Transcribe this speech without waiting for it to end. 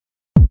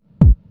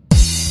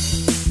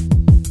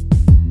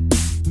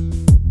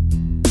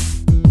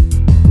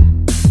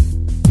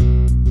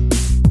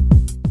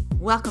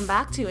Welcome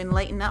back to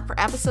Enlighten Up for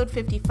episode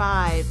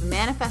 55,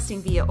 Manifesting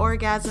via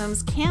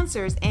Orgasms,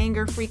 Cancer's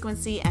Anger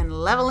Frequency, and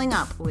Leveling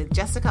Up with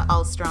Jessica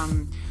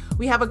Alstrom.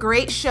 We have a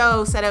great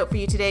show set out for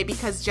you today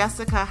because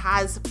Jessica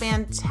has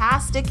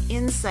fantastic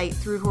insight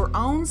through her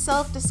own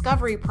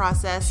self-discovery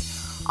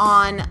process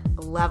on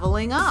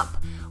leveling up.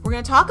 We're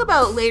going to talk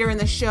about later in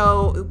the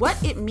show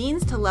what it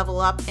means to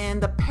level up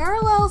and the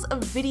parallels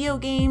of video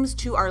games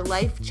to our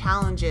life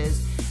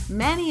challenges.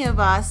 Many of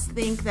us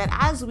think that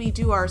as we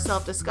do our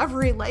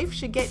self-discovery, life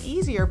should get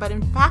easier, but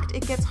in fact,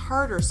 it gets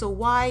harder. So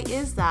why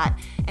is that?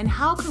 And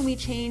how can we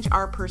change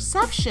our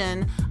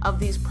perception of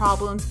these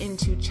problems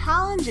into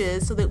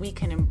challenges so that we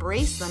can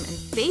embrace them and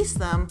face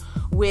them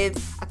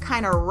with a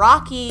kind of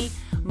rocky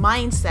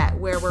mindset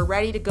where we're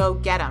ready to go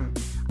get them?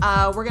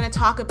 We're going to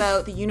talk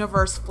about the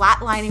universe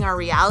flatlining our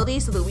reality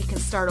so that we can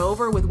start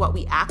over with what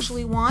we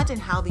actually want and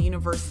how the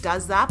universe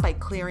does that by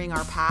clearing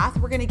our path.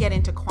 We're going to get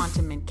into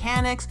quantum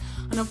mechanics.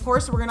 And of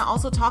course, we're going to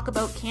also talk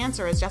about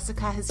cancer as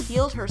Jessica has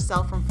healed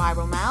herself from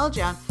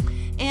fibromyalgia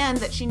and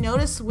that she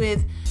noticed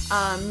with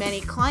many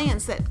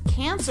clients that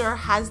cancer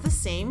has the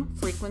same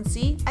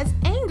frequency as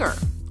anger.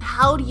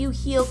 How do you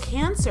heal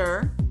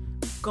cancer?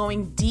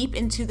 Going deep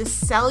into the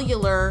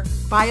cellular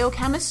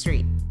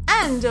biochemistry.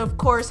 And of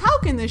course, how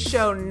can this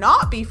show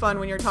not be fun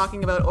when you're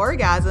talking about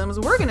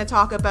orgasms? We're going to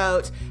talk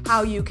about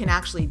how you can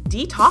actually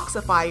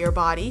detoxify your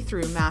body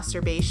through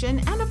masturbation,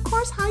 and of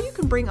course, how you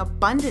can bring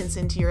abundance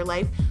into your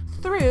life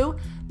through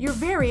your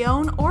very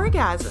own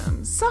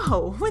orgasms.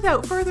 So,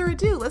 without further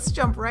ado, let's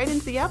jump right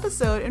into the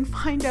episode and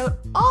find out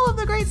all of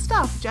the great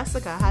stuff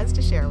Jessica has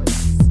to share with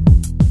us.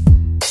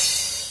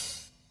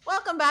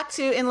 Welcome back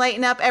to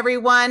Enlighten Up,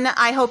 everyone.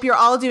 I hope you're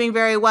all doing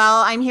very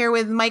well. I'm here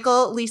with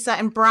Michael, Lisa,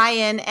 and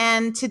Brian,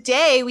 and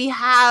today we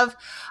have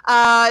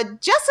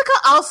Jessica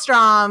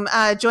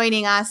Alstrom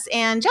joining us.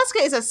 And Jessica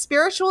is a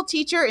spiritual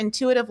teacher,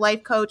 intuitive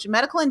life coach,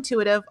 medical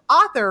intuitive,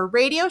 author,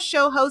 radio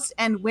show host,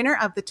 and winner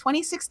of the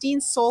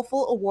 2016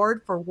 Soulful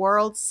Award for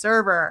World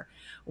Server.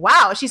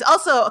 Wow. She's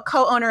also a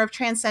co-owner of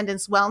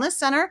Transcendence Wellness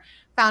Center,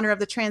 founder of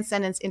the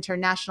Transcendence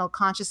International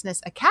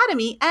Consciousness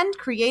Academy, and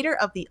creator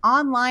of the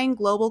online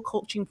global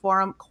coaching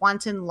forum,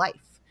 Quantum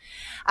Life.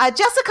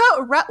 Jessica,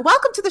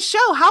 welcome to the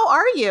show. How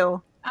are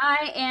you?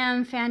 I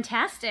am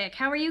fantastic.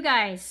 How are you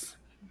guys?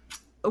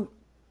 Oh,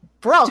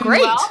 we're all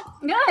great. Well?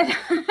 Good.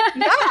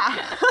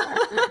 Yeah.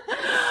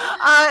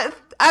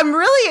 I'm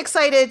really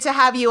excited to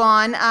have you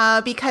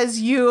on because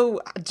you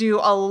do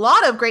a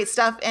lot of great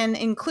stuff, and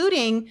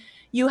including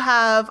you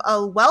have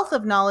a wealth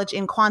of knowledge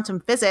in quantum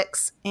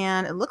physics,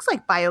 and it looks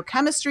like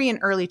biochemistry and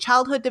early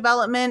childhood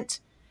development,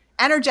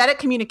 energetic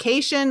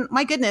communication.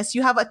 My goodness,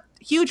 you have a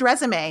huge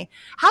resume.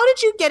 How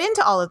did you get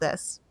into all of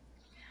this?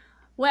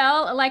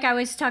 Well, like I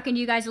was talking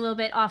to you guys a little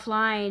bit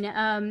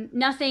offline,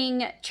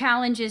 nothing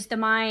challenges the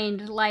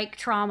mind like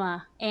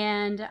trauma.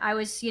 And I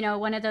was,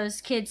 one of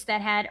those kids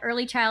that had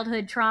early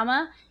childhood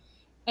trauma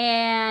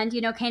and,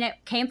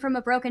 came from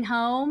a broken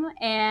home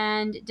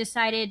and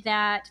decided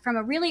that from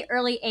a really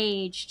early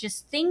age,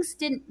 just things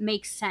didn't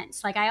make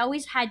sense. Like I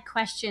always had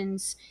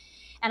questions,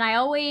 and I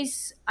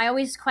always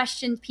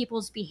questioned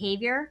people's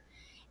behavior.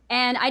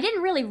 And I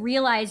didn't really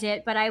realize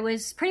it, but I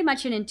was pretty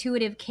much an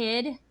intuitive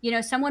kid.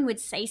 Someone would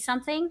say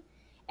something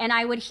and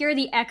I would hear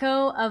the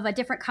echo of a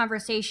different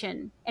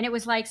conversation. And it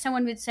was like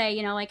someone would say,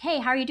 like, hey,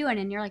 how are you doing?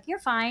 And you're like, you're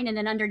fine. And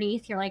then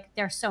underneath, you're like,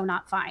 they're so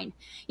not fine.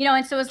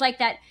 And so it was like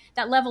that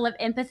level of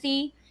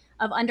empathy,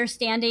 of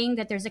understanding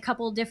that there's a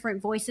couple of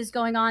different voices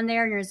going on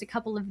there. And there's a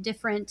couple of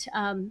different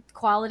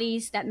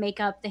qualities that make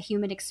up the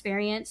human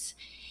experience.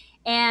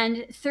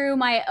 And through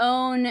my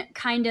own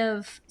kind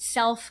of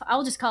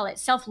I'll just call it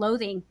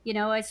self-loathing,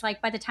 it's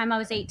like by the time I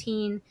was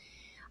 18,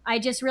 I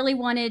just really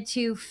wanted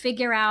to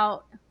figure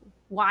out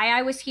why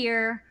I was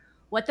here,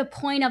 what the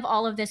point of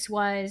all of this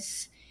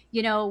was,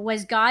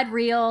 was God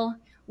real?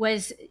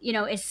 Was,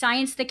 is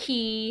science the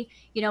key?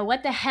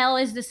 What the hell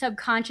is the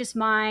subconscious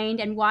mind?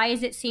 And why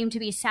does it seem to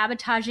be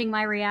sabotaging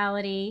my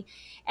reality?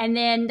 And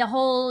then the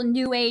whole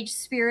new age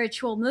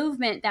spiritual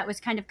movement that was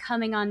kind of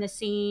coming on the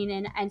scene.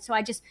 And so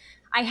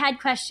I had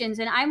questions,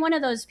 and I'm one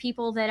of those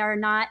people that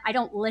I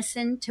don't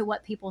listen to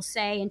what people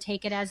say and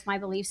take it as my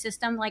belief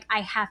system. Like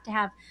I have to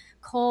have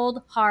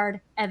cold,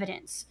 hard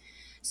evidence.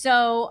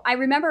 So I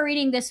remember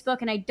reading this book,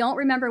 and I don't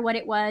remember what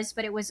it was,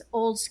 but it was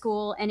old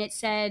school, and it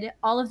said,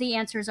 all of the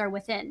answers are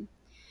within.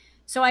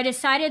 So I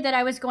decided that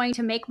I was going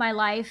to make my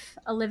life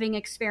a living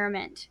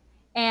experiment,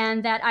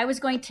 and that I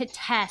was going to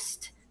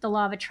test the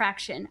law of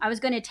attraction. I was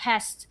going to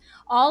test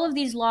all of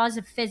these laws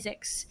of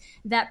physics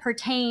that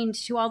pertained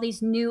to all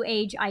these new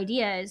age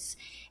ideas.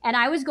 And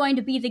I was going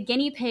to be the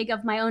guinea pig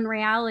of my own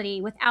reality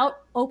without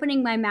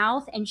opening my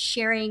mouth and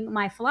sharing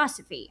my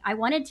philosophy. I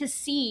wanted to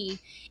see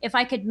if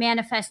I could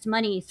manifest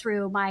money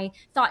through my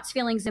thoughts,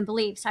 feelings, and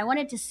beliefs. I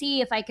wanted to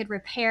see if I could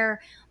repair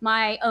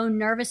my own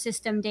nervous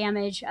system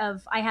damage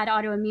I had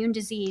autoimmune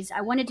disease.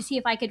 I wanted to see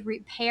if I could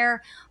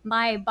repair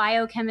my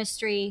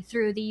biochemistry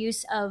through the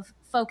use of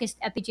focused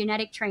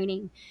epigenetic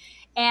training.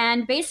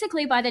 And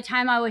basically by the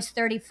time I was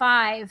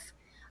 35,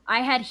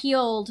 I had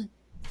healed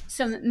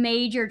some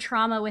major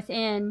trauma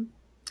within,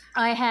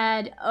 I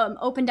had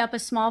opened up a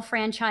small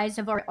franchise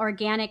of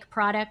organic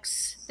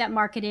products that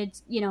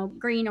marketed,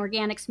 green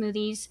organic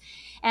smoothies.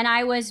 And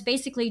I was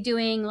basically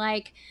doing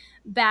like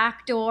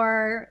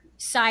backdoor,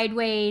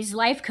 sideways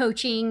life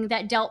coaching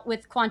that dealt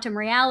with quantum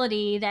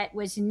reality that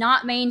was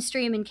not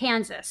mainstream in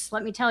Kansas,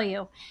 let me tell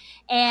you.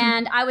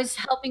 And I was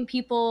helping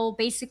people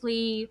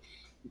basically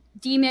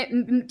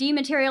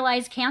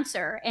dematerialize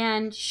cancer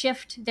and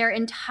shift their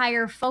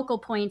entire focal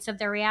points of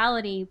their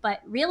reality.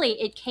 But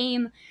really, it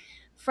came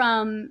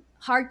from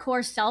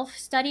hardcore self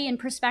study and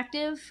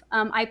perspective.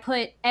 I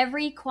put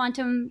every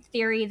quantum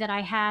theory that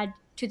I had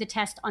to the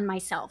test on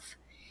myself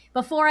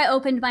before I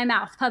opened my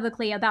mouth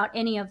publicly about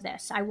any of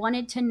this. I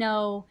wanted to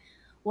know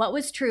what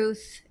was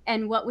truth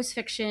and what was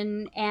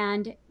fiction,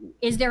 and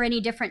is there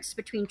any difference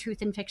between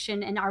truth and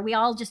fiction, and are we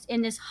all just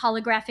in this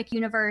holographic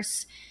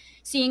universe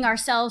seeing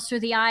ourselves through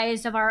the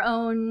eyes of our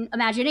own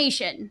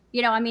imagination?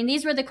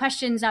 These were the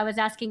questions I was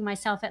asking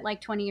myself at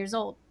like 20 years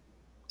old.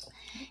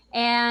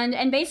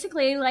 And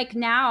basically, like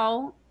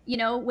now,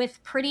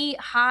 with pretty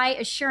high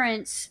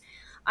assurance,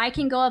 I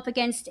can go up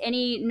against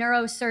any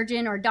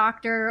neurosurgeon or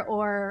doctor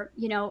or,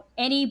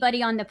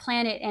 anybody on the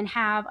planet and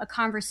have a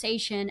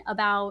conversation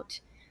about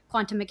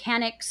quantum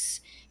mechanics,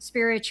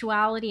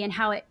 spirituality, and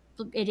how it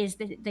is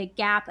the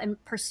gap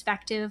and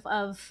perspective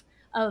of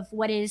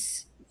what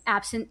is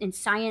absent in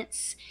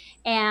science,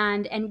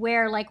 and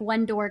where like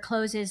one door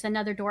closes,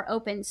 another door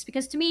opens.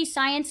 Because to me,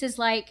 science is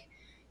like,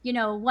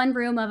 one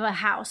room of a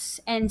house,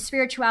 and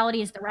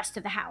spirituality is the rest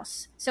of the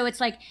house. So it's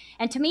like,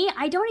 and to me,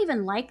 I don't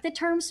even like the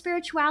term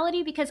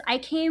spirituality because I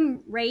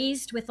came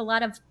raised with a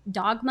lot of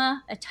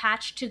dogma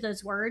attached to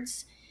those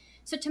words.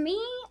 So to me,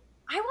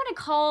 I want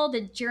to call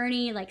the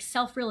journey like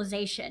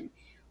self-realization.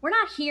 We're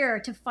not here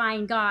to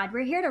find God.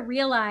 We're here to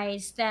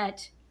realize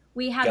that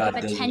we have God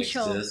the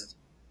potential. doesn't exist.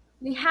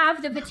 We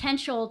have the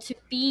potential to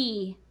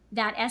be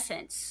that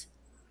essence.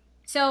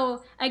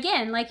 So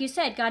again, like you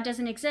said, God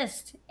doesn't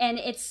exist. And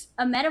it's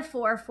a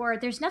metaphor for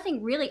there's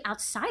nothing really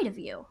outside of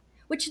you,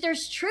 which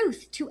there's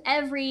truth to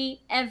every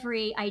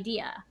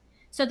idea.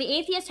 So the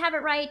atheists have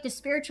it right, the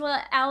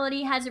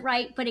spirituality has it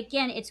right, but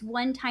again, it's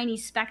one tiny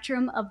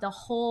spectrum of the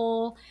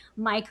whole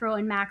micro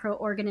and macro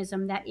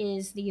organism that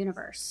is the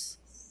universe.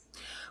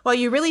 Well,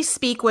 you really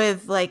speak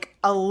with like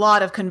a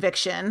lot of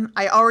conviction.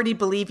 I already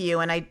believe you,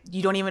 and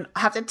you don't even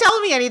have to tell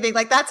me anything.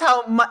 Like that's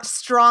how much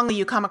strongly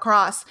you come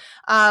across.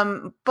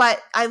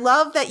 But I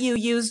love that you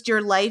used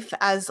your life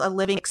as a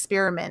living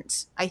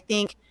experiment. I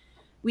think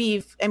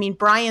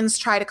Brian's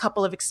tried a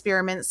couple of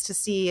experiments to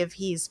see if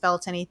he's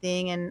felt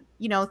anything, and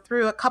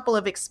through a couple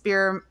of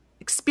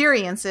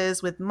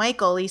experiences with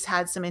Michael, he's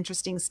had some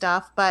interesting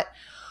stuff. But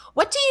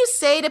what do you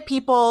say to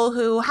people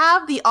who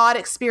have the odd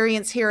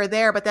experience here or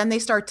there, but then they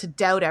start to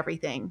doubt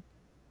everything?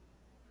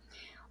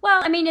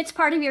 Well, it's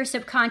part of your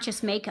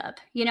subconscious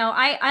makeup.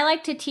 I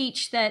like to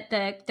teach that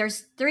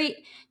there's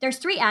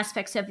three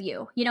aspects of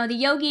you. The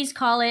yogis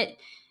call it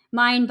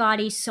mind,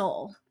 body,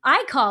 soul.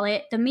 I call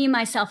it the me,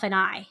 myself, and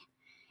I.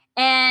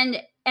 And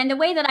the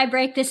way that I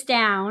break this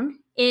down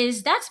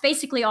is that's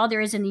basically all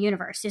there is in the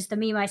universe is the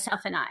me,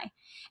 myself, and I.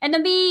 And the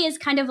me is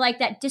kind of like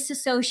that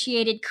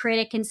disassociated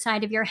critic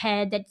inside of your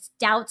head that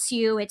doubts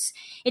you. It's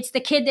the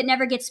kid that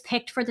never gets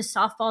picked for the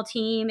softball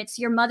team. It's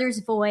your mother's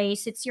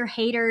voice. It's your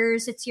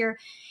haters. It's your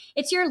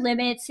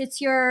limits. It's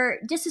your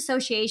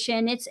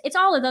disassociation. It's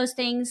all of those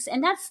things.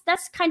 And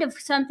that's kind of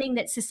something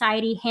that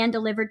society hand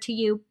delivered to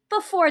you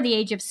before the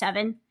age of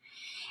 7.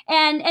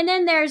 And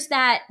then there's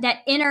that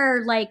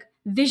inner like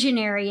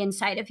visionary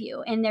inside of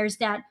you. And there's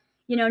that,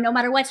 no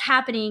matter what's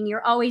happening,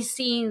 you're always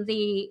seeing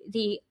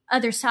the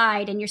other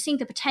side, and you're seeing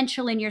the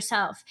potential in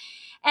yourself.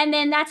 And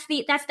then that's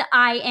the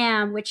I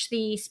am, which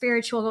the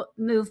spiritual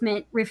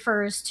movement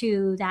refers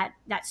to that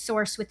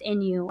source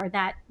within you, or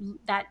that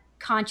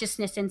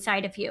consciousness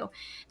inside of you,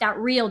 that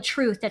real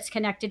truth that's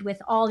connected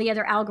with all the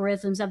other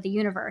algorithms of the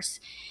universe.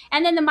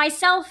 And then the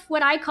myself,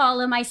 what I call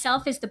a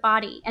myself, is the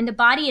body, and the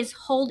body is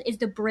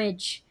the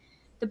bridge.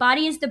 The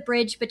body is the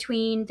bridge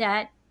between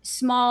that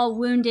small,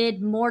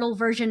 wounded, mortal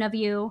version of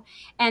you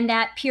and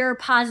that pure,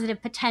 positive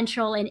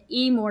potential and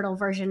immortal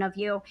version of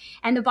you.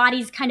 And the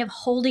body's kind of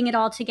holding it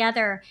all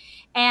together.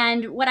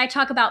 And when I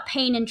talk about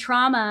pain and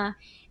trauma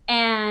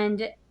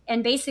and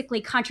basically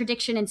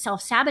contradiction and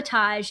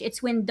self-sabotage,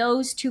 it's when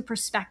those two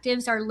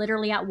perspectives are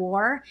literally at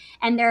war,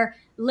 and they're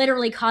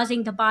literally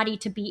causing the body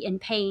to be in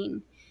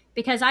pain.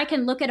 Because I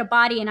can look at a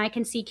body and I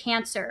can see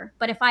cancer,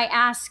 but if I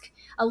ask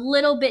a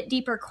little bit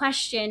deeper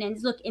question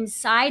and look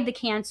inside the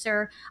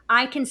cancer,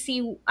 I can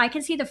see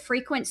the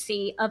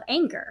frequency of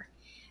anger.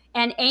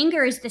 And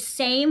anger is the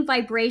same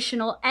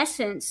vibrational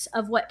essence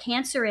of what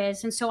cancer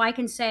is. And so I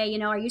can say,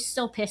 are you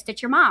still pissed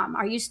at your mom?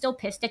 Are you still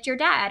pissed at your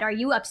dad? Are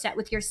you upset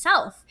with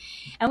yourself?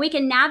 And we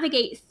can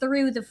navigate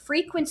through the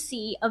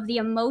frequency of the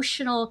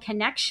emotional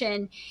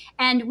connection,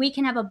 and we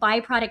can have a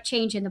byproduct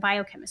change in the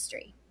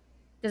biochemistry.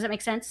 Does that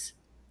make sense?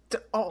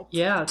 Oh,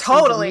 Yeah,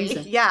 totally.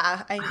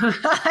 Yeah.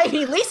 I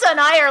mean, Lisa and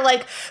I are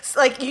like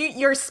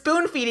you're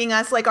spoon feeding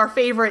us like our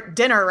favorite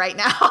dinner right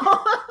now.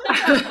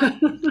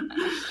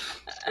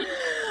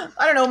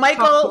 I don't know,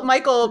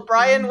 Michael,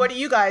 Brian, what do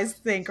you guys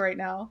think right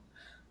now?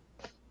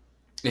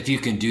 If you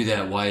can do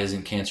that, why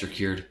isn't cancer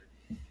cured?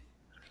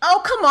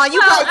 Oh, come on, you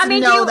guys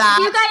know that.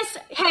 You guys,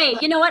 hey,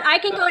 you know what? I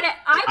can go to.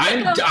 I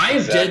am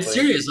dead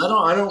serious.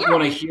 I don't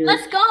want to hear.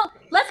 Let's go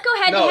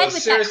head to head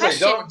with that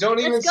question. Don't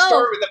even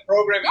start with the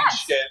programming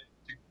shit.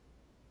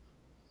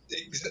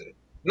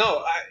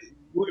 No,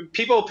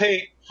 people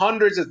pay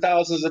hundreds of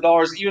thousands of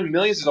dollars, even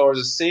millions of dollars,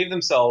 to save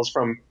themselves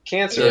from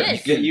cancer.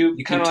 You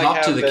can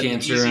talk to the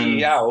cancer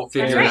and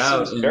figure it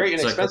out. It's very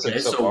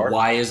inexpensive so far.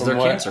 Why is there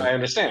cancer? I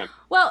understand.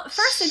 Well,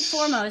 first and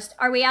foremost,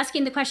 are we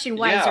asking the question,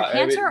 why is there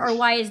cancer, or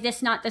why is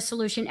this not the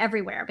solution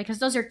everywhere? Because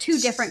those are two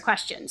different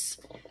questions.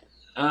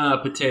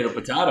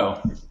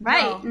 Potato.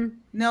 Right.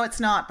 No, it's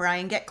not,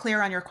 Brian. Get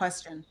clear on your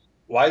question.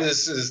 Why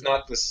this is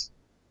not this...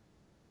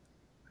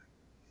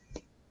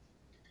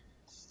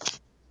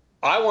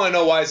 I want to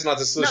know why it's not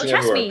the solution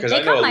everywhere, because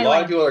I know a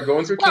lot of people are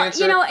going through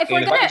cancer. If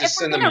we're going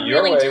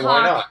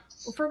to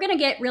if we're going to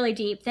get really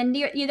deep, then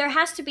there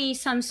has to be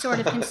some sort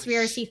of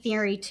conspiracy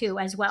theory too,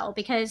 as well,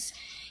 because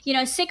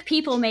sick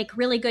people make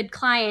really good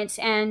clients,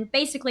 and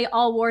basically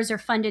all wars are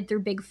funded through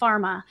big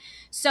pharma.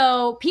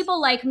 So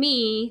people like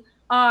me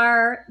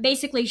are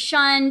basically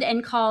shunned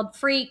and called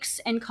freaks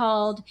and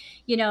called,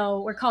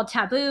 we're called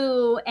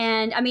taboo.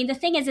 And I mean, the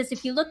thing is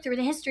if you look through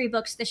the history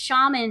books, the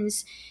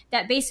shamans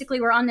that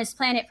basically were on this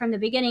planet from the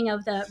beginning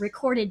of the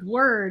recorded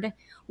word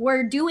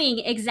were doing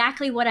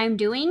exactly what I'm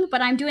doing, but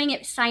I'm doing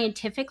it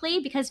scientifically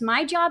because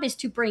my job is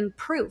to bring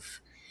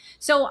proof.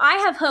 So I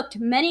have hooked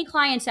many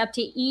clients up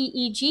to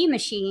EEG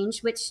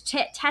machines, which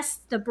tests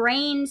the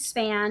brain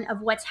span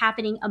of what's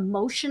happening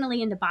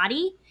emotionally in the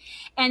body.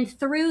 And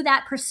through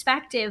that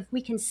perspective,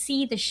 we can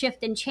see the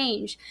shift and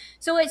change.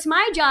 So it's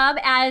my job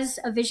as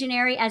a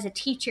visionary, as a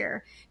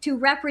teacher, to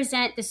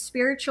represent the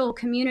spiritual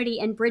community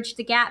and bridge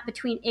the gap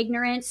between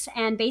ignorance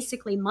and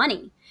basically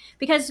money.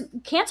 Because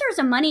cancer is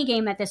a money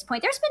game at this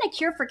point. There's been a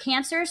cure for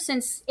cancer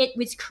since it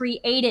was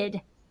created.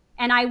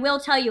 And I will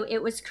tell you,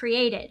 it was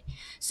created.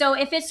 So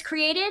if it's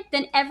created,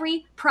 then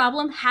every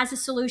problem has a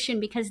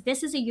solution, because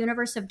this is a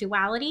universe of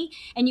duality,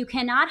 and you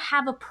cannot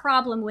have a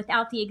problem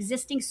without the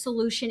existing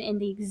solution in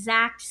the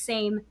exact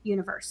same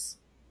universe.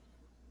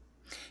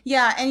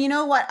 Yeah, and you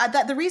know what?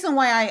 The reason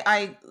why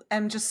I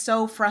am just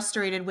so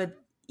frustrated with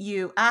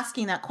you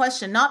asking that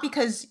question, not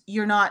because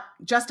you're not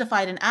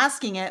justified in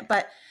asking it,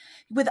 but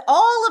with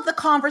all of the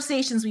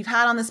conversations we've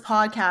had on this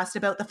podcast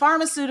about the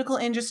pharmaceutical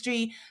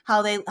industry,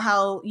 how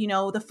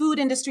the food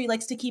industry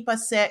likes to keep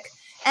us sick,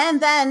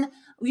 and then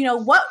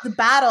what the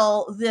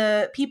battle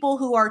the people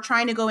who are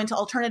trying to go into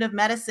alternative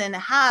medicine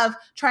have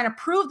trying to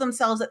prove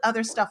themselves that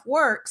other stuff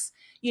works,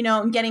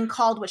 and getting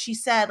called what she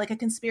said, like a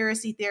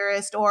conspiracy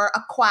theorist or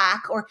a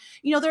quack, or,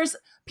 there's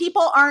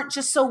people aren't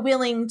just so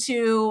willing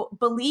to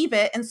believe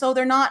it. And so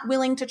they're not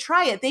willing to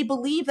try it. They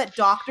believe that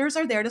doctors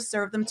are there to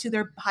serve them to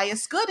their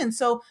highest good. And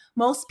so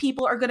most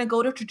people are going to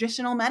go to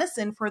traditional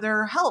medicine for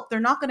their help. They're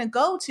not going to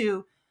go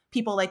to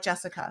people like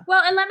Jessica.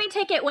 Well, and let me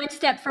take it one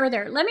step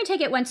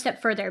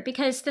further.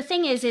 Because the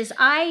thing is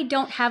I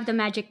don't have the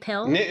magic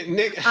pill.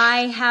 Nick.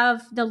 I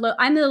have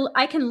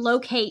I can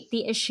locate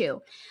the issue,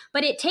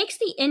 but it takes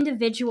the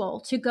individual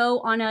to go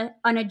on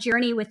a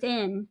journey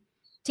within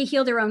to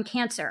heal their own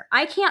cancer.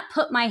 I can't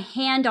put my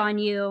hand on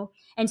you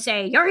and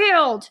say, you're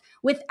healed,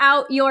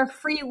 without your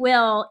free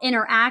will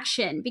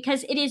interaction,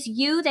 because it is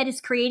you that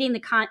is creating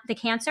the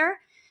cancer.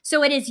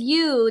 So it is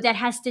you that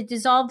has to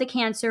dissolve the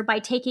cancer by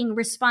taking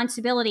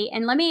responsibility.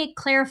 And let me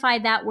clarify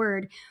that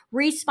word,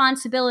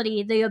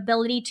 responsibility, the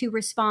ability to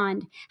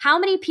respond. How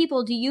many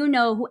people do you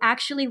know who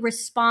actually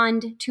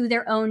respond to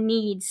their own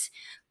needs,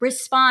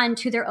 respond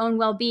to their own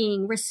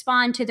well-being,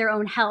 respond to their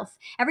own health?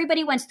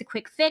 Everybody wants the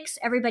quick fix.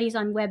 Everybody's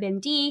on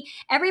WebMD.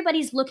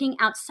 Everybody's looking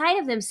outside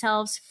of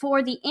themselves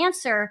for the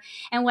answer.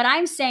 And what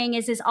I'm saying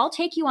is I'll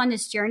take you on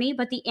this journey,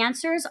 but the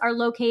answers are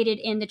located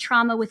in the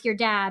trauma with your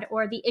dad,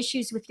 or the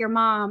issues with your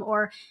mom,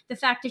 or the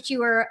fact that you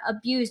were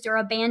abused or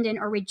abandoned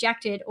or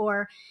rejected,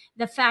 or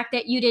the fact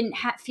that you didn't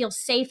feel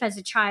safe as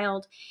a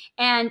child,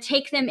 and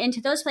take them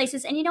into those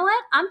places. And you know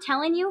what? I'm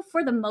telling you,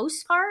 for the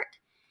most part,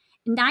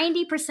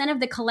 90% of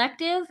the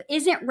collective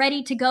isn't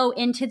ready to go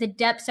into the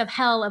depths of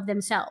hell of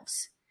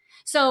themselves.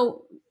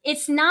 So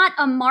it's not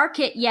a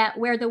market yet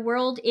where the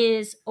world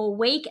is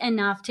awake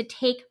enough to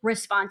take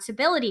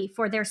responsibility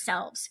for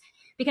themselves.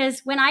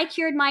 Because when I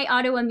cured my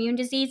autoimmune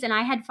disease and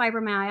I had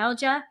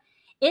fibromyalgia,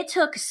 it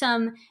took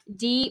some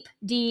deep,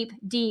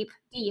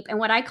 and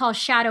what I call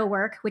shadow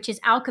work, which is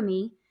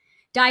alchemy,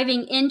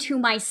 diving into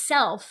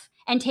myself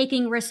and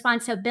taking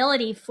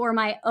responsibility for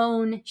my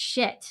own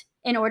shit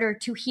in order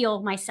to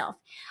heal myself.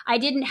 I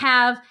didn't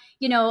have,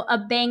 a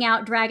bang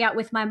out, drag out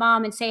with my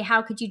mom and say,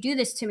 how could you do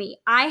this to me?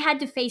 I had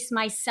to face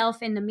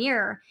myself in the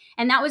mirror.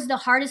 And that was the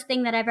hardest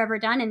thing that I've ever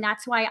done. And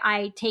that's why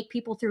I take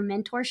people through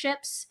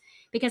mentorships,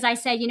 because I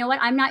said, you know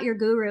what? I'm not your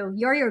guru.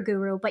 You're your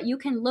guru, but you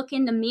can look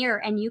in the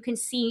mirror and you can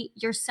see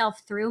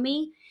yourself through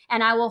me,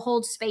 and I will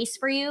hold space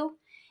for you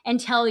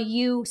until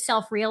you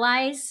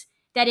self-realize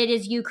that it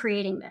is you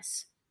creating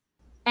this.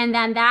 And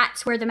then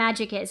that's where the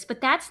magic is.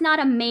 But that's not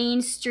a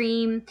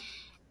mainstream,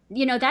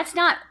 that's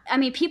not, I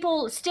mean,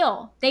 people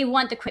still, they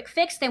want the quick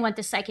fix. They want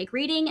the psychic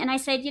reading. And I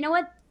said, you know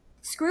what?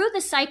 Screw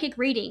the psychic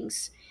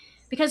readings.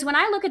 Because when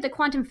I look at the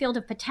quantum field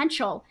of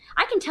potential,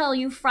 I can tell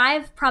you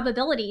 5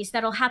 probabilities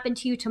that'll happen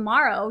to you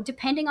tomorrow,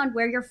 depending on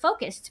where you're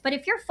focused. But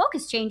if your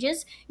focus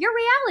changes, your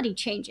reality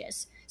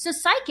changes. So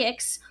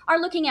psychics are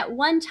looking at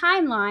one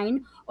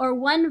timeline or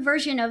one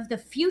version of the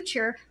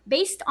future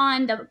based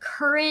on the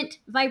current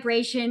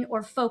vibration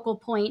or focal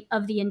point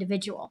of the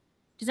individual.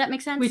 Does that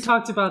make sense? We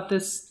talked about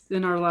this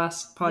in our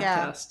last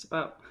podcast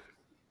about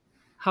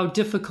how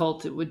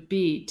difficult it would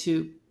be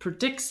to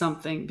predict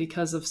something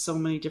because of so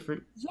many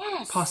different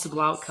possible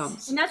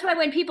outcomes. And that's why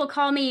when people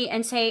call me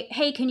and say,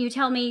 hey, can you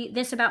tell me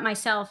this about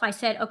myself? I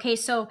said, okay,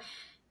 so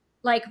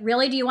like,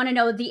 really, do you want to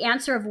know the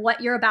answer of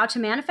what you're about to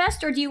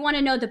manifest, or do you want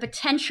to know the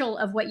potential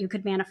of what you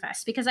could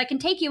manifest? Because I can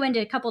take you into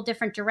a couple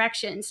different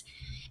directions.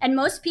 And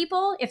most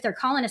people, if they're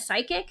calling a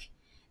psychic,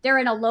 they're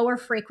in a lower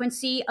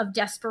frequency of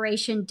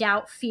desperation,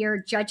 doubt,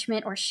 fear,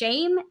 judgment, or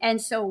shame.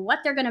 And so what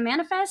they're going to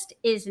manifest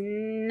is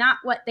not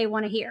what they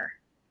want to hear.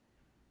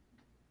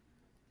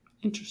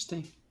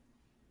 Interesting.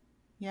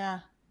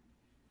 Yeah.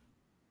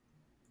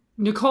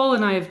 Nicole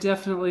and I have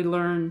definitely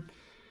learned,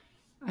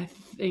 I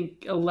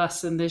think, a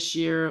lesson this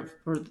year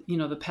or,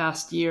 the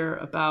past year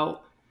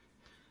about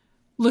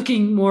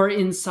looking more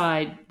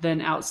inside than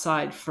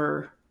outside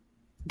for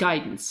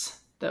guidance.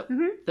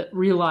 That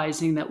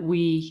realizing that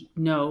we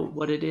know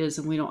what it is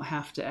and we don't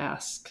have to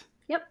ask.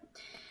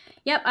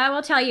 Yep. I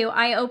will tell you,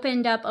 I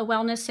opened up a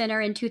wellness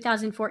center in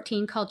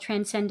 2014 called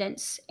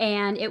Transcendence,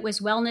 and it was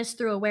wellness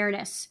through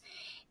awareness.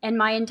 And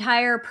my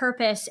entire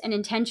purpose and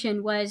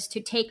intention was to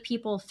take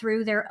people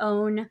through their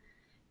own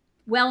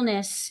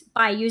wellness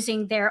by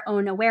using their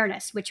own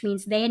awareness, which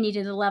means they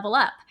needed to level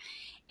up.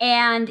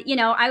 And,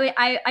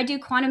 I do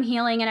quantum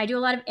healing, and I do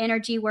a lot of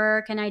energy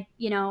work, and I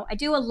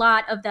do a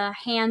lot of the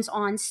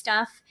hands-on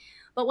stuff.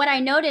 But what I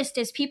noticed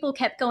is people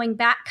kept coming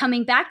back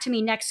to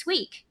me the next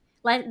week.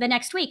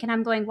 And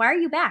I'm going, why are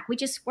you back? We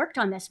just worked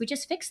on this. We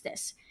just fixed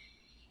this.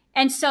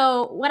 And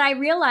so what I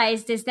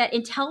realized is that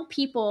until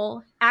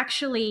people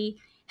actually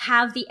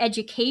have the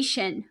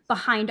education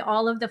behind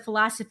all of the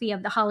philosophy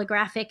of the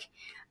holographic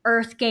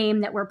earth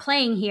game that we're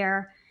playing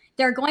here,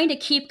 they're going to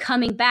keep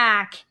coming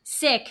back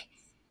sick,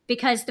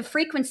 because the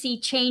frequency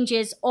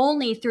changes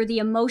only through the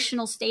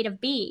emotional state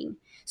of being.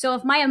 So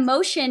if my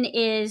emotion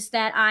is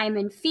that I'm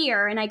in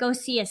fear and I go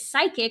see a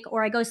psychic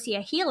or I go see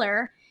a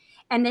healer,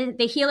 and then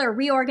the healer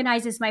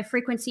reorganizes my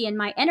frequency in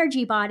my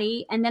energy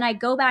body, and then I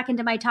go back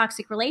into my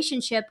toxic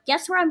relationship,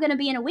 guess where I'm going to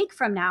be in a week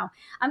from now?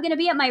 I'm going to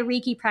be at my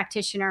Reiki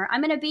practitioner.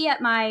 I'm going to be at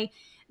my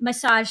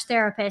massage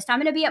therapist. I'm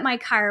going to be at my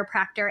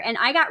chiropractor. And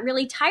I got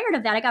really tired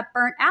of that. I got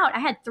burnt out. I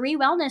had 3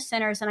 wellness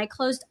centers and I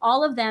closed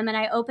all of them. And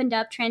I opened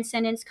up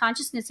Transcendence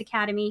Consciousness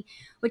Academy,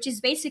 which is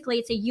basically,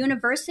 it's a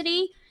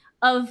university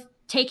of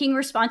taking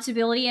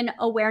responsibility and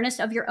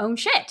awareness of your own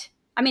shit.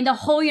 I mean, the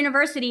whole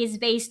university is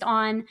based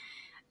on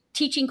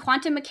teaching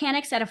quantum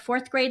mechanics at a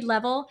 4th grade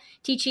level,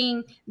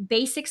 teaching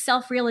basic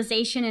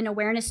self-realization and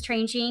awareness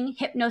training,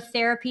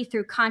 hypnotherapy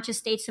through conscious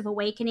states of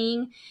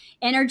awakening,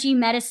 energy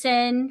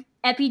medicine,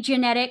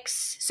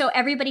 epigenetics. So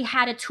everybody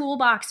had a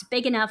toolbox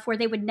big enough where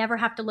they would never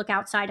have to look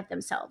outside of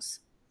themselves.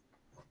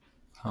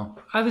 Oh.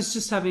 I was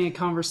just having a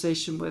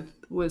conversation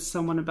with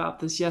someone about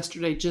this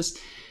yesterday, just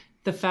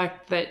the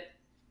fact that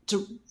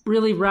to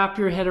really wrap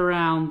your head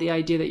around the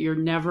idea that you're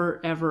never,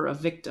 ever a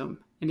victim.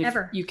 And if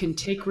you can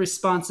take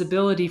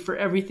responsibility for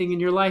everything in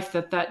your life,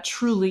 that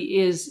truly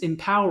is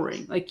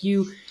empowering. Like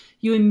you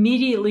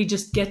immediately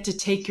just get to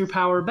take your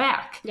power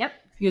back. Yep.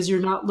 Because you're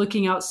not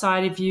looking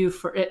outside of you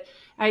for it,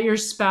 at your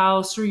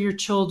spouse or your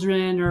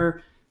children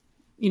or,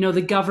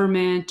 the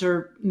government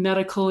or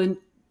medical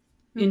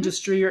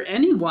industry or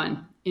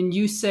anyone. And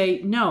you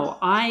say, no,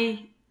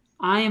 I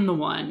am the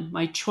one.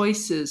 My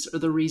choices are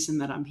the reason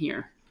that I'm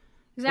here.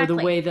 Exactly. Or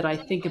the way that I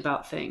think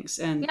about things.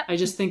 And I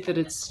just think that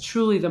it's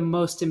truly the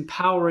most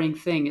empowering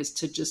thing is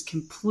to just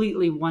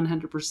completely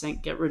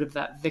 100% get rid of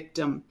that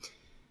victim.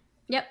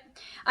 Yep.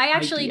 I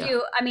actually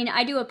do. I mean,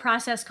 I do a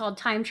process called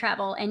time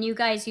travel, and you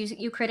guys,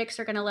 you critics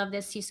are going to love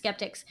this, you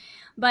skeptics.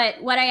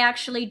 But what I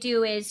actually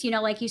do is,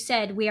 like you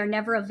said, we are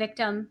never a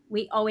victim.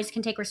 We always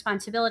can take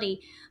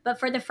responsibility. But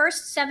for the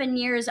first 7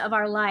 years of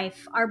our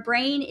life, our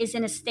brain is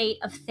in a state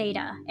of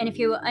theta. And if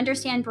you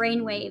understand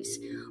brain waves,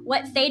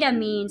 what theta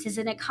means is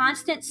in a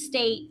constant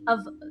state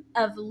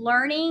of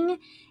learning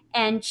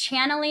and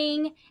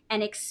channeling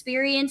and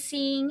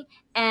experiencing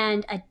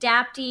and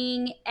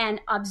adapting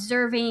and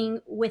observing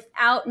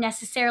without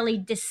necessarily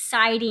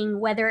deciding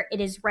whether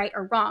it is right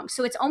or wrong.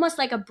 So it's almost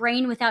like a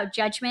brain without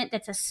judgment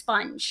that's a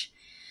sponge.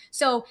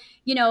 So,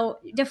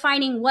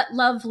 defining what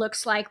love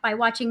looks like by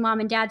watching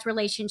mom and dad's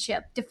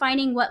relationship,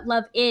 defining what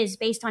love is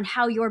based on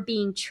how you're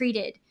being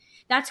treated.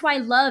 That's why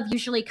love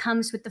usually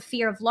comes with the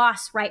fear of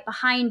loss right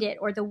behind it,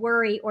 or the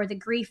worry or the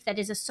grief that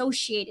is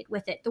associated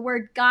with it. The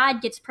word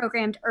God gets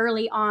programmed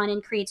early on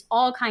and creates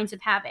all kinds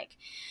of havoc.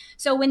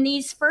 So when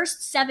these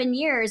first 7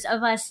 years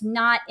of us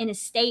not in a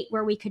state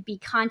where we could be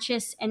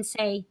conscious and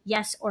say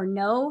yes or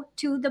no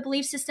to the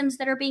belief systems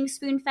that are being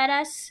spoon fed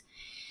us,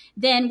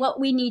 then what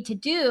we need to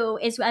do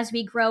is, as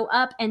we grow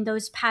up and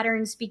those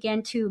patterns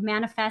begin to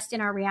manifest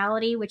in our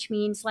reality, which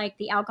means like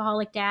the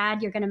alcoholic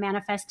dad, you're going to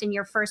manifest in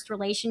your first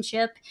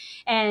relationship,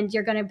 and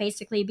you're going to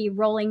basically be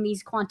rolling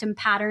these quantum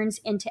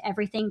patterns into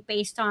everything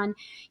based on,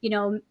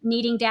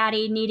 needing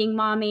daddy, needing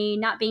mommy,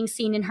 not being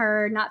seen and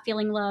heard, not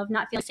feeling loved,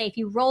 not feeling safe.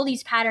 You roll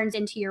these patterns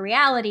into your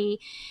reality.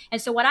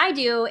 And so what I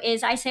do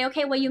is I say,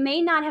 okay, well, you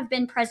may not have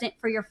been present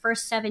for your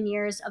first 7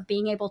 years of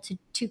being able to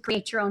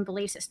create your own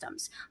belief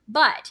systems,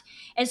 but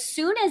as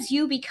soon as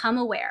you become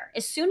aware,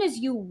 as soon as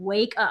you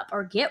wake up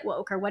or get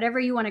woke or whatever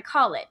you want to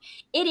call it,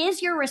 it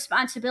is your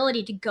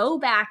responsibility to go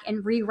back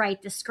and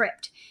rewrite the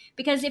script.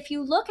 Because if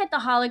you look at the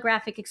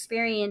holographic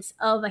experience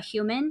of a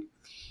human,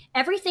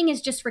 everything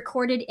is just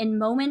recorded in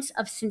moments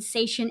of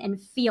sensation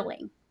and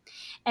feeling.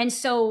 And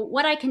so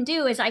what I can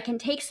do is I can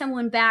take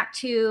someone back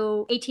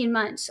to 18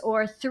 months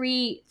or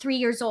three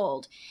years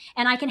old,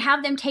 and I can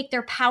have them take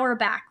their power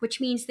back, which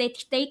means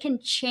they can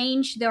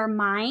change their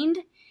mind,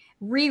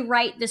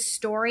 rewrite the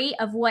story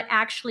of what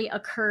actually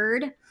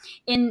occurred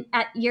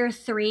at year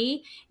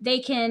 3.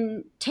 They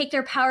can take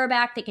their power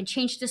back. They can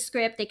change the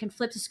script. They can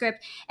flip the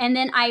script. And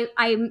then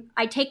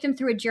I take them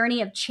through a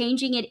journey of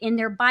changing it in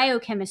their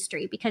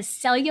biochemistry, because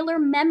cellular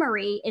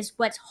memory is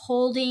what's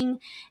holding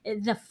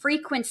the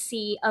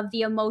frequency of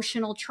the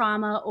emotional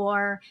trauma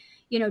or,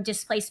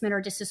 displacement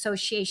or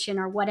disassociation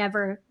or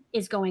whatever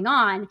is going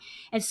on.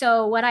 And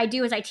so what I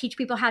do is I teach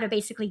people how to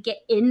basically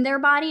get in their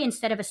body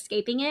instead of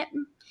escaping it.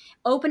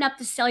 Open up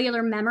the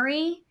cellular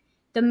memory.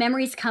 The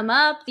memories come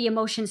up, the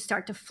emotions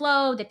start to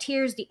flow, the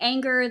tears, the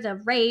anger, the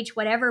rage,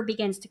 whatever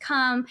begins to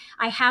come.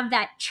 I have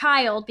that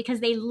child,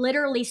 because they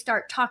literally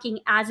start talking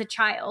as a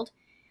child,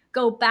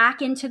 go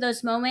back into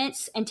those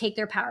moments and take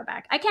their power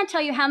back. I can't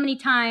tell you how many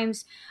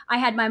times I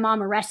had my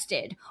mom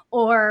arrested,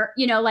 or,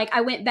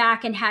 I went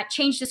back and had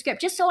changed the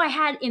script just so I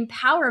had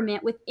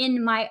empowerment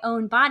within my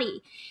own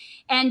body.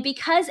 And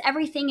because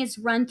everything is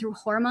run through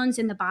hormones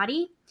in the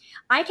body,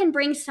 I can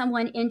bring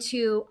someone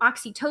into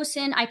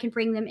oxytocin. I can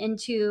bring them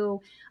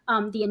into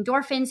the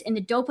endorphins and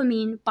the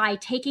dopamine by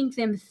taking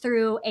them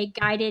through a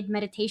guided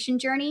meditation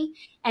journey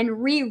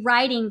and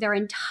rewriting their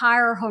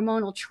entire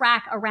hormonal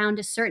track around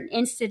a certain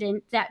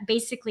incident that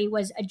basically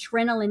was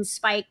adrenaline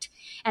spiked,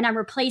 and I'm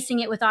replacing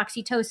it with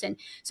oxytocin.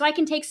 So I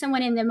can take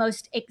someone in the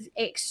most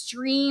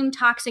extreme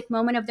toxic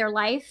moment of their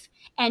life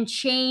and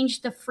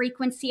change the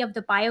frequency of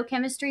the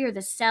biochemistry or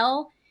the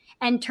cell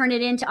and turn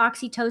it into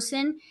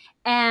oxytocin,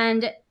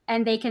 and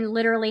they can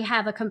literally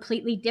have a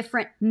completely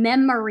different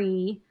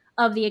memory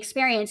of the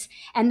experience.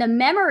 And the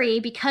memory,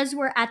 because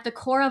we're at the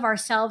core of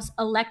ourselves,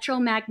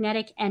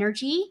 electromagnetic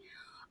energy,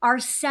 our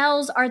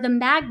cells are the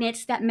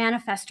magnets that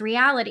manifest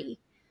reality.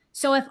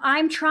 So if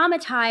I'm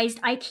traumatized,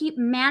 I keep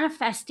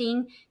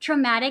manifesting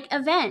traumatic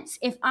events.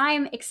 If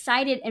I'm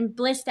excited and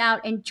blissed out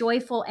and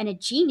joyful and a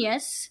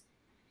genius,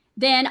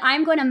 then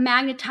I'm going to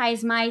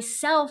magnetize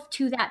myself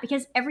to that,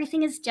 because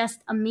everything is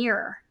just a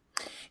mirror.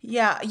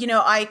 Yeah,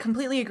 I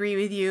completely agree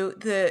with you.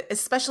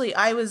 Especially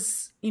I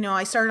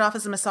started off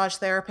as a massage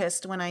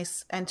therapist when I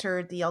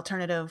entered the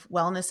alternative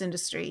wellness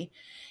industry.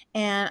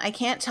 And I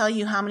can't tell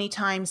you how many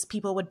times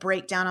people would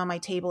break down on my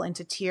table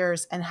into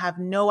tears and have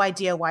no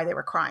idea why they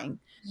were crying.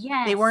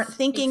 Yes, they weren't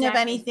thinking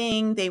exactly. of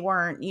anything. They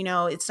weren't,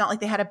 it's not like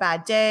they had a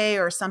bad day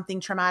or something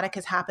traumatic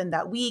has happened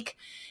that week.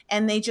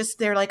 And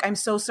they're like, I'm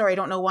so sorry. I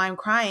don't know why I'm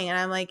crying. And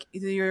I'm like,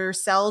 your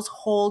cells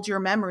hold your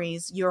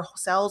memories. Your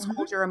cells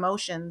hold your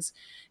emotions.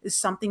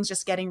 Something's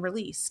just getting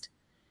released.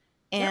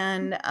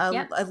 And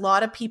a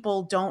lot of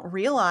people don't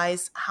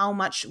realize how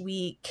much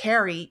we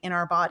carry in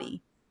our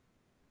body.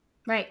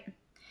 Right.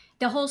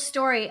 The whole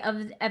story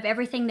of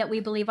everything that we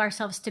believe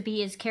ourselves to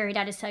be is carried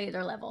at a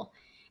cellular level.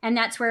 And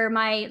that's where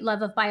my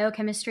love of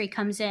biochemistry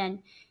comes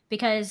in,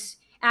 because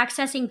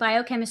accessing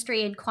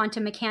biochemistry and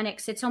quantum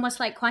mechanics, it's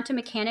almost like quantum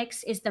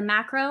mechanics is the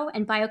macro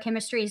and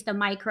biochemistry is the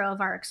micro of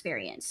our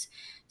experience.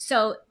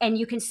 So, and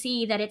you can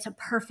see that it's a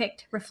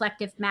perfect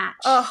reflective match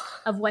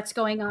of what's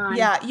going on.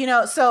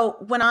 Yeah. So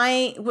when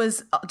I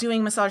was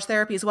doing massage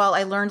therapy as well,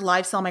 I learned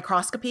live cell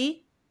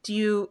microscopy.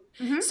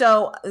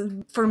 So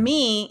for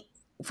me,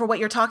 for what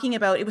you're talking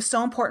about, it was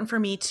so important for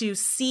me to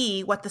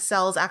see what the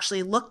cells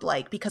actually looked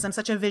like, because I'm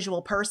such a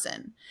visual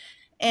person.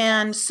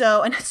 And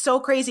it's so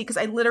crazy, because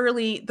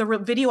the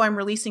video I'm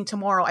releasing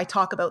tomorrow, I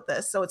talk about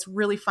this. So it's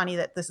really funny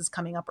that this is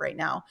coming up right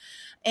now.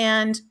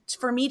 And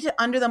for me to,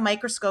 under the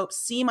microscope,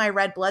 see my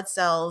red blood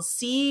cells,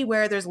 see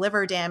where there's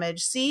liver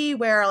damage, see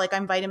where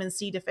I'm vitamin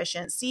C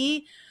deficient,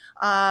 see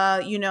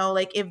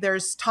if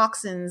there's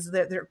toxins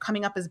that they're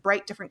coming up as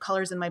bright different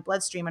colors in my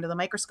bloodstream under the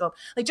microscope,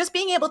 just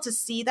being able to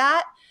see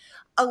that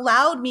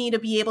allowed me to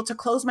be able to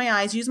close my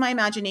eyes, use my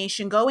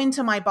imagination, go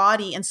into my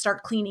body and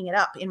start cleaning it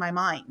up in my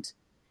mind.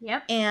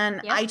 Yep.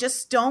 And Yep. I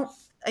just don't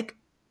like,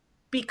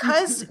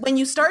 because when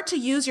you start to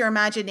use your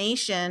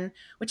imagination,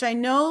 which I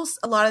know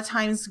a lot of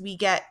times we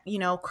get,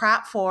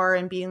 crap for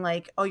and being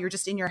like, oh, you're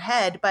just in your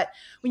head. But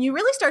when you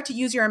really start to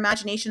use your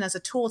imagination as a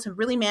tool to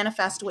really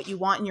manifest what you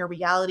want in your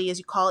reality, as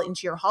you call it,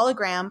 into your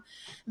hologram,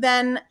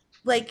 then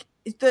like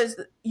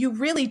you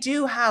really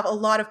do have a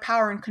lot of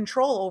power and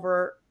control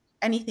over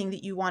anything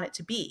that you want it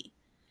to be.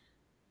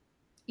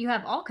 You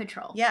have all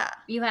control. Yeah.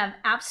 You have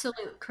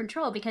absolute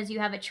control because you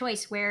have a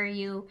choice where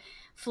you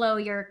flow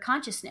your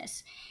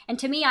consciousness. And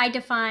to me, I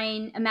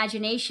define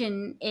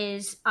imagination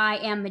is I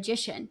am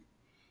magician.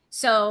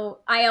 So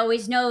I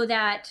always know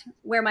that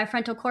where my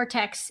frontal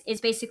cortex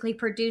is basically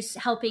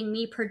helping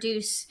me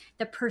produce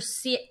the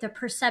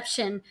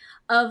perception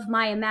of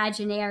my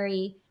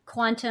imaginary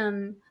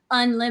quantum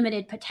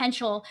unlimited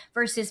potential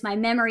versus my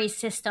memory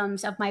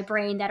systems of my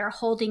brain that are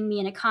holding me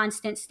in a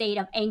constant state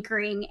of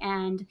anchoring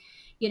and,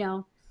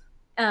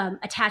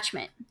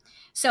 attachment.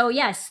 So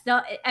yes,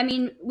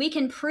 we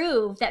can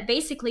prove that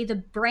basically the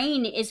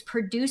brain is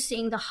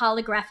producing the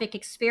holographic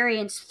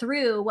experience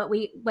through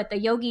what the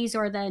yogis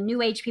or the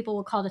new age people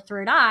will call the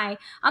third eye.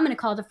 I'm going to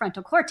call the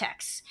frontal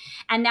cortex.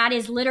 And that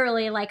is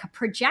literally like a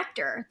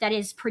projector that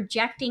is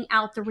projecting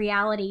out the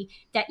reality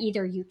that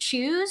either you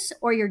choose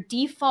or your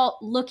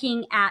default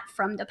looking at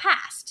from the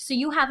past. So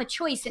you have a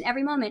choice in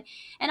every moment.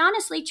 And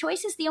honestly,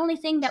 choice is the only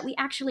thing that we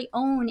actually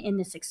own in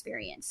this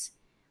experience.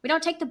 We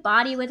don't take the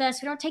body with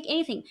us. We don't take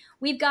anything.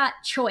 We've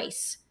got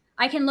choice.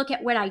 I can look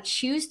at what I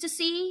choose to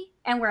see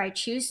and where I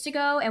choose to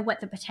go and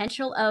what the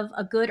potential of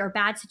a good or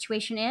bad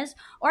situation is,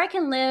 or I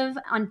can live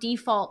on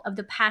default of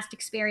the past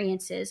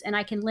experiences, and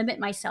I can limit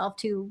myself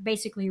to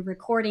basically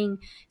recording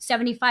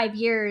 75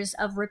 years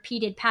of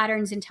repeated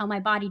patterns until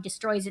my body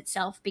destroys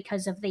itself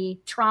because of the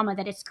trauma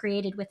that it's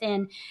created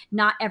within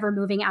not ever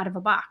moving out of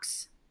a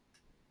box.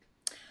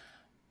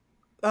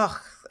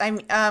 Ugh,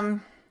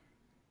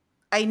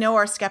 I know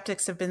our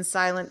skeptics have been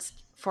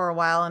silenced for a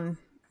while, and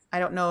I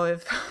don't know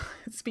if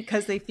it's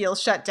because they feel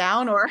shut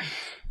down or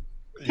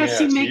because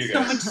she makes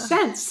so much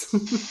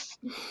sense.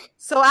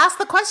 So ask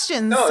the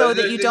questions so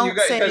that you don't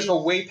say. You guys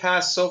go way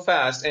past so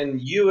fast,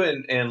 and you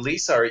and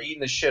Lisa are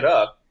eating the shit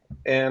up,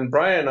 and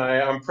Brian and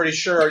I'm pretty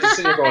sure are just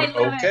sitting here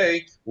going,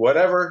 okay,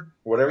 whatever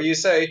you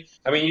say.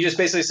 I mean, you just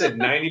basically said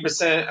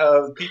 90%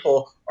 of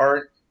people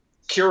aren't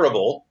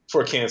curable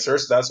for cancer,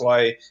 so that's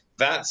why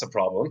that's a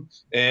problem,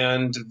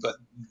 but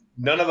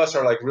none of us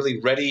are like really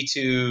ready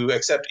to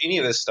accept any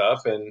of this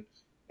stuff. And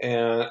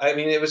I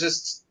mean, it was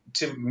just,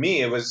 to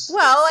me, it was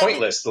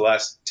pointless the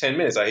last 10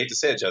 minutes. I hate to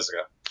say it, Jessica.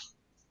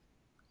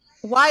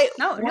 Why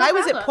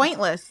was it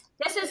pointless?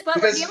 This is what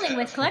we're dealing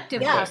with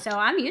collectively. Yeah. So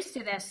I'm used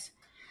to this.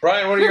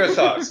 Brian, what are your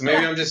thoughts?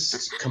 Maybe I'm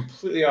just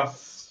completely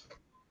off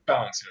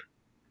balance here.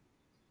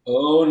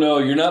 Oh no,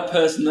 you're not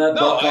passing that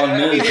buck on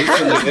me.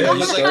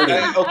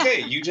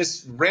 Okay, you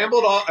just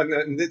rambled off.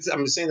 I'm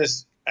just saying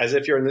this as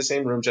if you're in the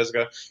same room,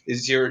 Jessica.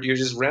 You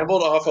just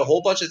rambled off a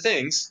whole bunch of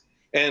things,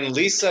 and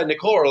Lisa and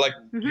Nicole are like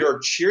your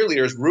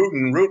cheerleaders,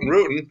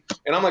 rooting,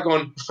 and I'm like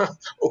going,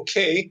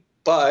 okay,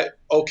 but,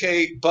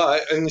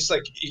 and it's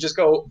like you just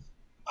go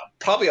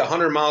probably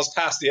 100 miles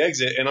past the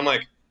exit, and I'm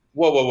like,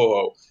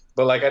 whoa,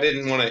 but like I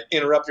didn't want to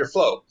interrupt your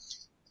flow.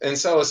 And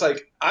so it's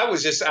like, I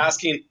was just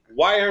asking,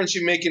 why aren't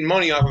you making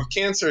money off of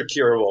cancer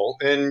curable?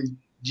 And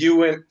you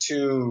went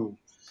to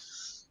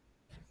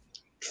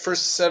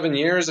first 7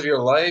 years of your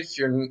life.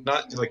 You're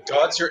not like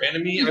God's your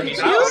enemy. I mean,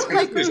 what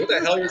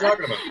the hell are you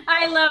talking about?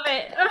 I love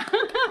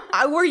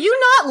it. Were you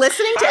not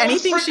listening to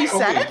anything she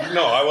said? Okay.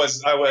 No,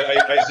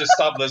 I just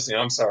stopped listening.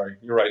 I'm sorry.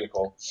 You're right,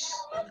 Nicole.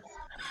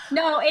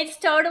 No, it's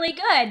totally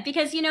good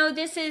because,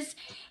 this is,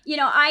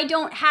 I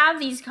don't have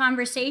these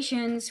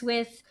conversations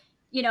with,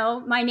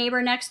 my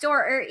neighbor next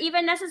door or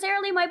even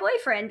necessarily my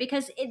boyfriend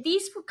because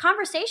these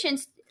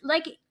conversations,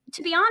 like,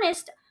 to be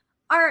honest,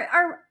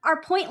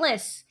 are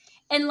pointless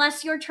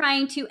unless you're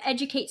trying to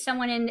educate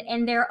someone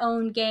in their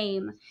own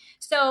game.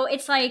 So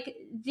it's like,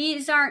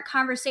 these aren't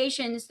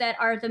conversations that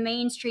are the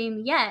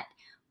mainstream yet.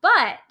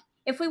 But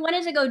if we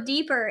wanted to go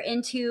deeper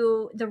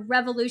into the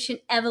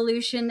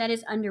evolution that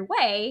is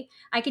underway,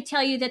 I could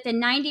tell you that the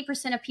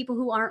 90% of people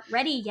who aren't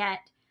ready yet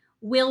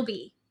will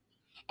be.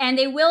 And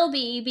they will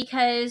be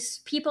because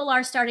people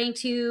are starting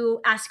to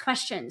ask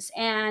questions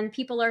and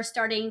people are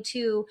starting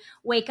to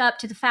wake up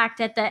to the fact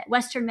that the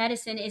Western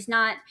medicine is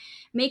not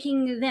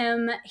making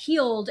them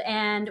healed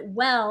and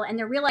well, and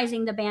they're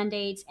realizing the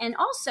Band-Aids. And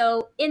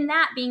also, in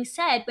that being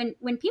said,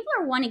 when people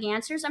are wanting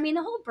answers, I mean,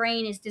 the whole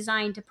brain is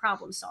designed to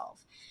problem solve.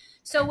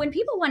 So when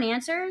people want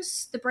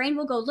answers, the brain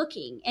will go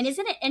looking. And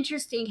isn't it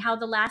interesting how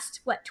the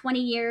last, 20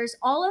 years,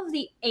 all of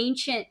the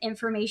ancient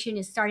information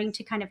is starting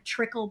to kind of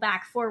trickle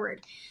back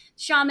forward.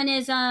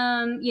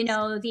 Shamanism,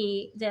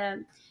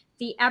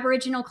 the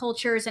Aboriginal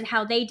cultures and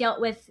how they dealt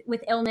with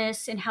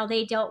illness and how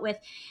they dealt with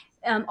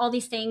all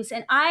these things.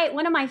 And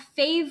one of my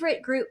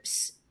favorite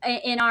groups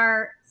in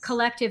our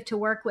collective to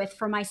work with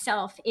for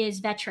myself is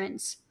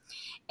veterans.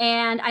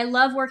 And I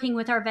love working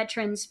with our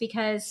veterans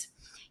because,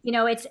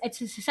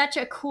 it's such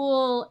a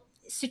cool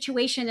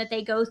situation that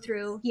they go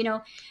through,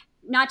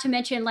 not to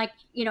mention like,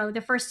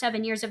 the first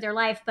 7 years of their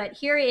life. But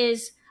here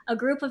is a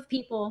group of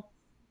people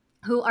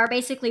who are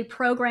basically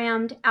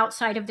programmed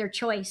outside of their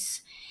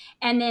choice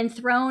and then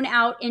thrown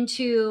out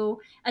into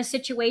a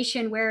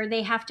situation where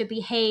they have to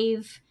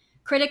behave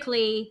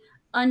critically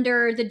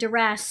under the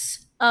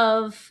duress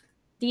of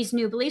these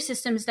new belief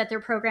systems that they're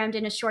programmed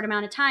in a short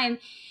amount of time.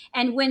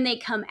 And when they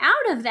come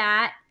out of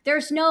that,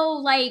 there's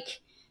no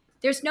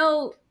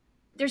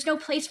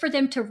place for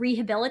them to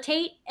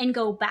rehabilitate and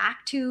go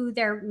back to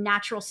their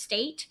natural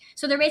state.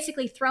 So they're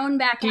basically thrown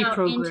back out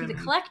into the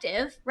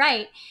collective,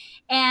 right?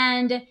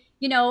 And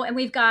and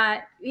we've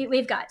got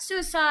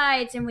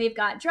suicides, and we've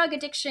got drug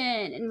addiction,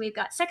 and we've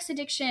got sex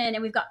addiction,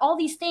 and we've got all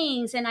these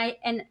things.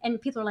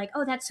 And people are like,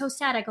 oh, that's so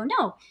sad. I go,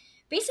 no.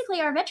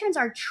 Basically, our veterans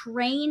are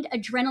trained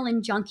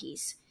adrenaline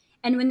junkies,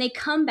 and when they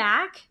come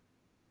back,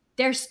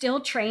 they're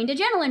still trained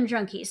adrenaline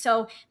junkies.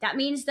 So that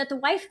means that the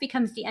wife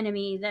becomes the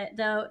enemy,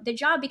 the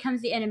job becomes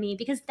the enemy,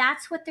 because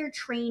that's what they're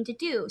trained to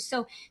do.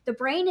 So the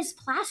brain is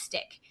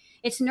plastic.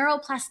 It's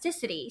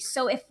neuroplasticity.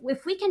 So if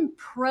we can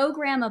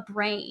program a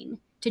brain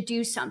to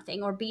do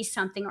something or be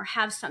something or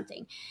have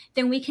something,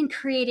 then we can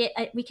create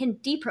it, we can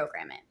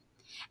deprogram it.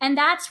 And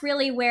that's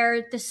really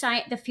where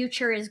the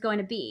future is going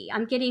to be.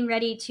 I'm getting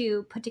ready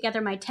to put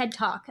together my TED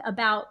Talk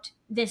about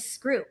this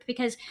group,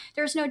 because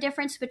there's no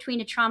difference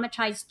between a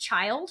traumatized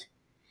child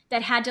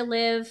that had to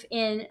live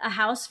in a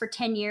house for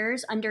 10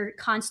 years under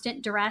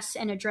constant duress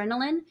and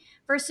adrenaline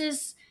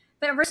versus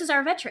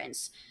our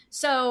veterans.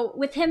 So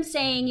with him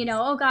saying,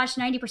 oh gosh,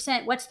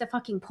 90%, what's the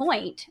fucking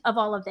point of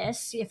all of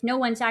this if no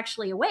one's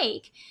actually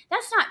awake?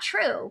 That's not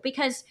true,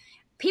 because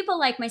people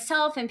like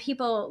myself and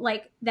people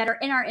like that are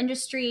in our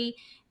industry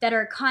that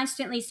are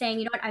constantly saying,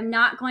 you know what, I'm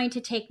not going to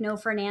take no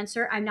for an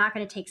answer. I'm not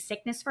going to take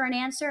sickness for an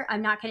answer.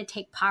 I'm not going to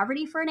take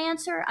poverty for an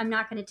answer. I'm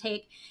not going to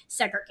take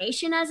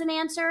segregation as an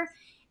answer.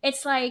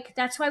 It's like,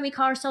 that's why we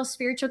call ourselves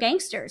spiritual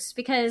gangsters,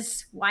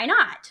 because why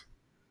not?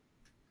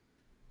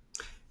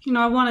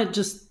 I wanted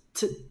just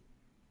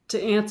to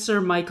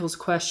answer Michael's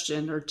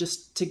question, or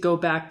just to go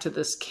back to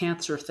this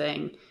cancer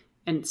thing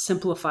and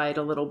simplify it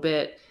a little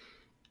bit.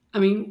 I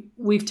mean,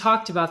 we've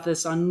talked about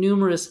this on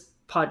numerous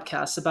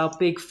podcasts about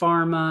big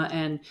pharma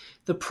and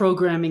the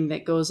programming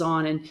that goes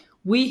on. And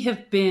we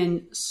have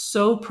been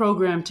so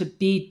programmed to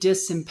be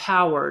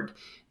disempowered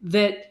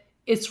that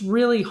it's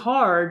really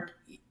hard,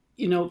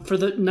 for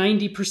the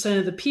 90%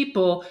 of the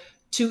people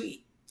to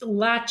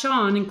latch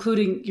on,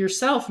 including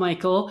yourself,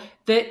 Michael,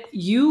 that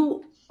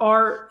you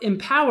are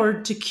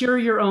empowered to cure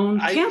your own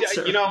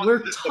cancer.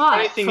 We're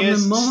taught from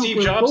the moment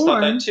Steve Jobs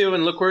thought that too,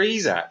 and look where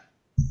he's at.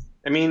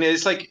 I mean,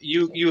 it's like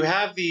you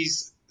have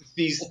this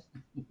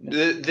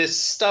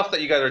stuff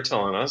that you guys are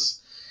telling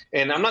us,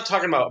 and I'm not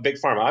talking about big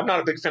pharma. I'm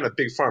not a big fan of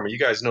big pharma. You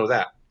guys know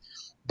that,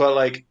 but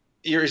like,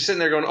 you're sitting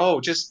there going, oh,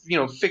 just,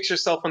 fix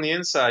yourself on the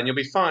inside and you'll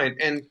be fine.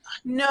 And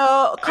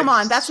no, come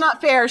on. That's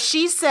not fair.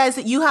 She says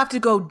that you have to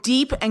go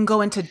deep and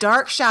go into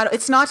dark shadow.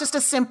 It's not just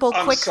a simple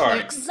quick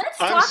fix.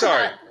 I'm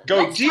sorry.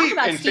 Go deep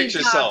and fix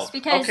yourself.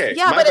 Okay,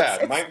 yeah, my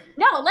bad.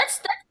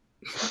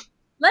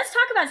 Let's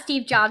talk about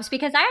Steve Jobs,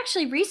 because I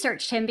actually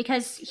researched him,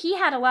 because he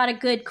had a lot of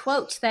good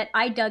quotes that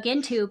I dug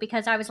into,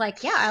 because I was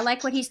like, yeah, I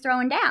like what he's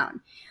throwing down.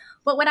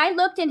 But when I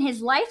looked in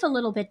his life a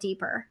little bit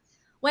deeper,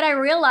 what I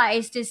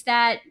realized is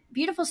that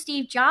beautiful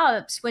Steve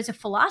Jobs was a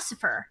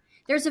philosopher.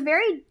 There's a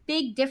very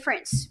big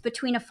difference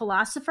between a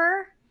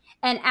philosopher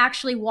and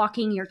actually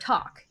walking your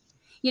talk.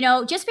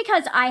 Just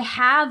because I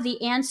have the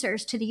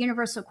answers to the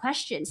universal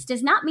questions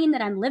does not mean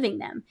that I'm living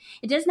them.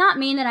 It does not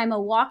mean that I'm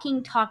a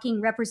walking, talking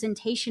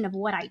representation of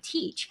what I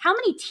teach. How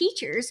many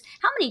teachers,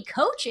 how many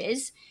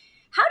coaches,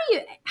 how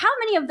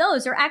many of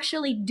those are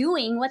actually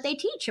doing what they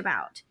teach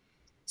about?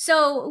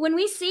 So when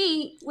we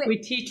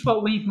teach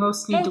what we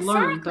most need to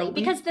learn. Exactly,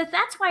 because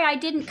that's why I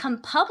didn't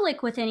come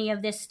public with any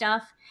of this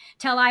stuff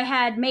till I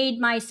had made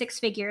my 6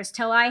 figures,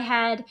 till I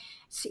had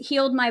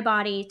healed my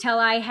body, till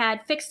I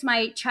had fixed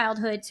my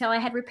childhood, till I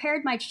had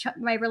repaired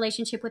my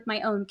relationship with my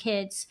own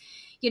kids,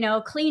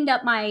 cleaned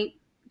up my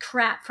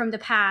crap from the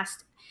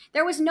past.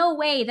 There was no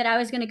way that I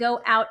was going to go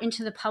out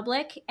into the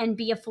public and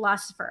be a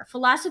philosopher.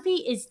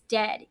 Philosophy is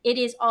dead. It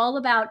is all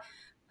about,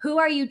 who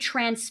are you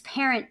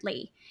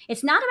transparently?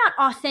 It's not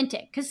about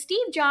authentic, because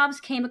Steve Jobs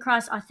came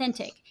across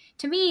authentic.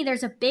 To me,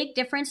 there's a big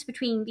difference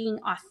between being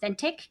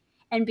authentic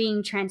and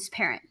being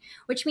transparent,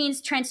 which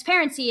means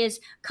transparency is,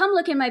 come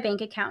look in my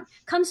bank account,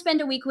 come spend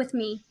a week with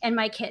me and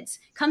my kids,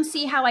 come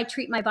see how I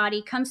treat my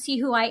body, come see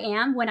who I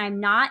am when I'm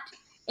not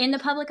in the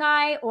public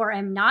eye or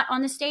I'm not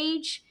on the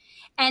stage.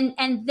 And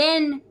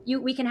then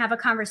we can have a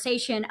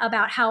conversation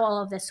about how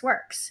all of this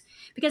works.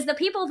 Because the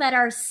people that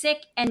are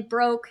sick and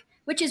broke,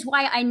 which is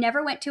why I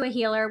never went to a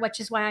healer,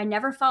 which is why I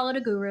never followed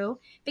a guru,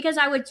 because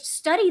I would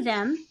study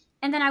them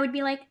and then I would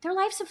be like, their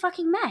life's a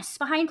fucking mess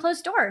behind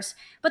closed doors,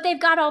 but they've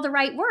got all the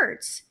right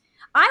words.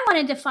 I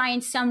wanted to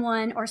find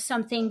someone or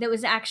something that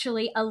was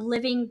actually a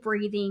living,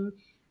 breathing,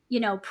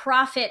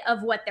 prophet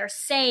of what they're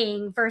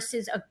saying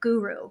versus a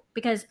guru,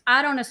 because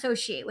I don't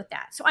associate with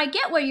that. So I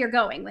get where you're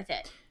going with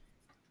it.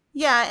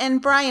 Yeah,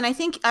 and Brian,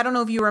 I don't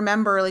know if you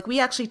remember, like we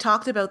actually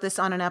talked about this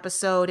on an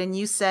episode and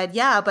you said,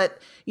 yeah,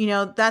 but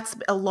that's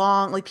a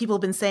long, like people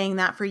have been saying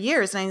that for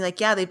years. And I'm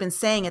like, yeah, they've been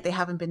saying it, they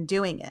haven't been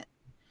doing it.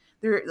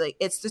 They're like,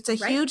 it's just a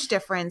Right. huge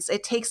difference.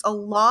 It takes a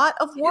lot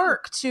of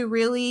work to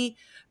really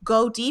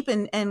go deep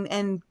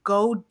and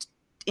go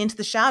into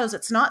the shadows.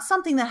 It's not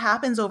something that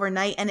happens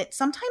overnight, and it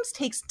sometimes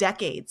takes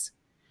decades.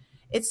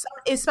 It's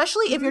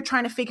especially if you're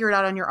trying to figure it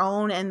out on your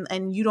own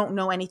and you don't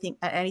know anything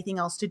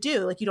else to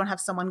do, like you don't have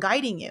someone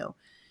guiding you.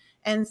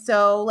 And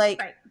so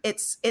like Right.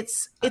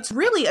 it's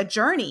really a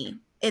journey.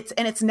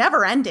 It's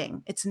never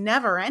ending. It's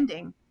never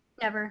ending.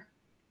 Never.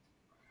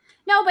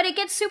 No, but it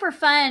gets super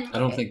fun. I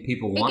don't think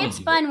people It want gets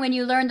to do fun it. when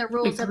you learn the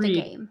rules of the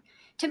Agreed. game.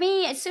 To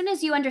me, as soon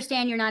as you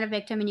understand you're not a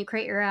victim and you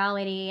create your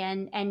reality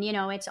and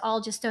it's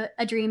all just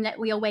a dream that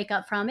we'll wake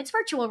up from, it's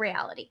virtual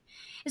reality.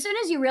 As soon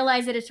as you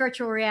realize that it's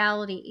virtual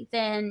reality,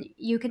 then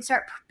you can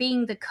start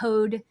being the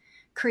code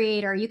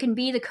creator. You can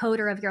be the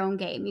coder of your own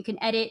game. You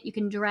can edit, you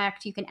can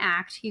direct, you can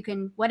act, you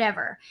can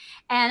whatever.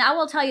 And I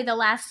will tell you the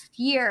last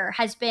year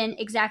has been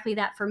exactly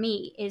that for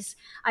me. Is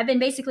I've been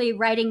basically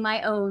writing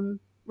my own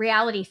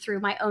reality through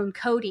my own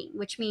coding,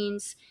 which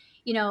means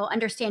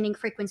understanding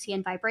frequency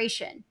and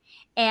vibration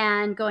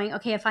and going,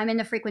 okay, if I'm in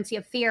the frequency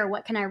of fear,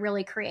 what can I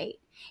really create?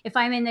 If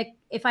I'm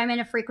in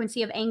a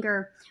frequency of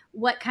anger,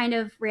 what kind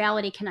of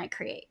reality can I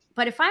create?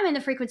 But if I'm in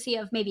the frequency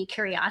of maybe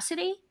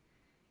curiosity,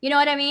 you know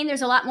what I mean?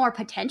 There's a lot more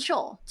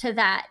potential to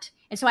that.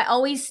 And so I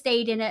always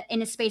stayed in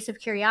a space of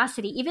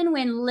curiosity, even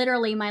when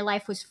literally my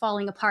life was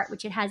falling apart,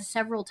 which it has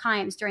several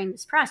times during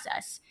this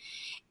process.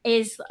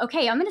 Is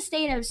okay, I'm going to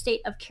stay in a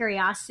state of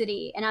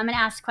curiosity and I'm going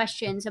to ask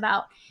questions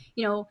about,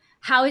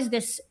 how is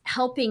this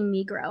helping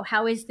me grow?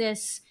 How is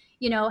this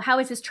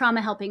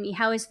trauma helping me?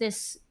 How is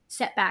this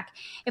setback?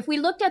 If we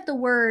looked at the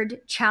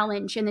word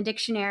challenge in the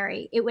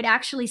dictionary, it would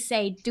actually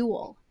say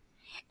dual.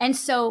 And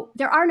so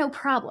there are no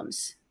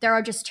problems, there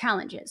are just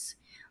challenges.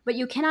 But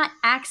you cannot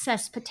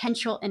access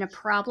potential in a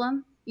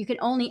problem. You can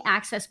only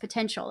access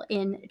potential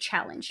in a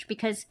challenge.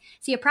 Because,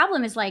 see, a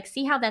problem is like,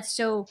 see how that's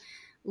so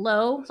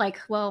low? Like,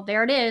 well,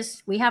 there it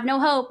is. We have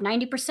no hope,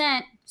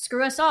 90%.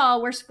 Screw us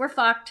all. We're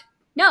fucked.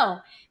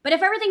 No. But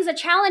if everything's a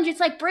challenge, it's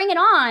like, bring it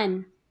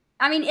on.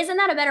 I mean, isn't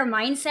that a better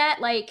mindset?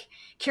 Like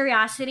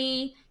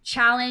curiosity,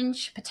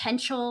 challenge,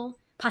 potential,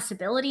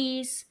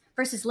 possibilities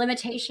versus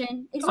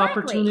limitation.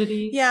 Exactly.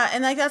 Opportunity. Yeah,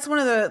 and like that's one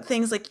of the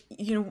things like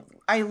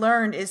I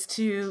learned is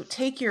to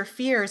take your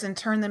fears and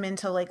turn them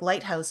into like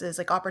lighthouses,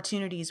 like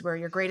opportunities where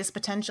your greatest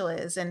potential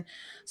is, and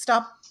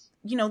stop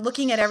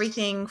looking at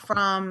everything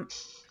from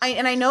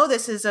I know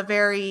this is a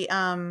very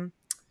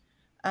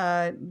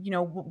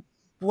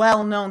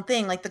well-known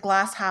thing, like the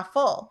glass half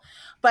full,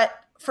 but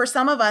for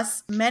some of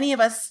us, many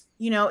of us,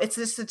 it's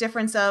just a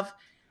difference of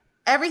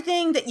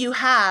everything that you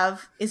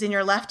have is in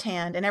your left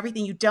hand and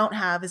everything you don't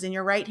have is in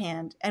your right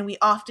hand. And we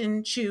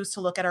often choose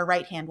to look at our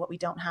right hand, what we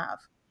don't have.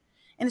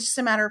 And it's just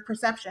a matter of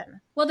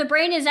perception. Well, the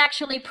brain is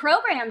actually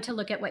programmed to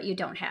look at what you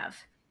don't have.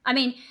 I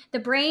mean, the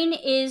brain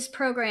is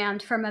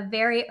programmed from a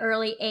very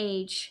early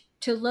age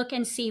to look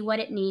and see what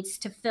it needs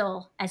to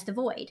fill as the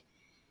void.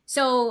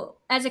 So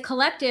as a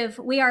collective,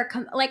 we are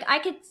like, I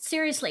could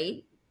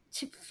seriously,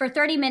 for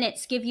 30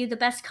 minutes, give you the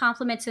best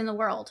compliments in the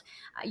world.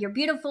 You're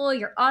beautiful,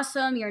 you're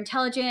awesome, you're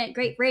intelligent,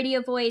 great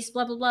radio voice,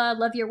 blah, blah, blah,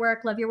 love your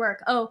work, love your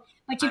work. Oh,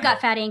 but you've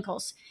got fat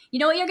ankles. You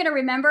know what you're going to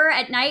remember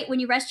at night when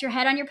you rest your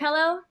head on your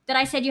pillow? That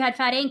I said you had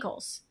fat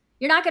ankles.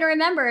 You're not going to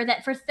remember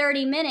that for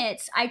 30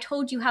 minutes, I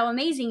told you how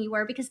amazing you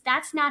were, because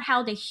that's not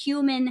how the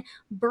human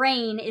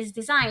brain is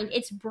designed.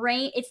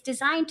 It's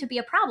designed to be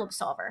a problem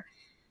solver.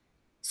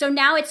 So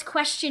now it's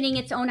questioning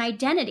its own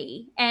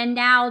identity. And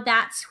now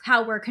that's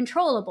how we're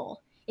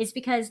controllable, is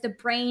because the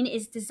brain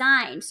is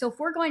designed. So if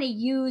we're going to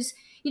use,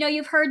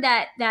 you've heard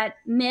that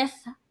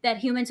myth that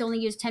humans only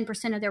use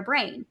 10% of their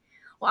brain.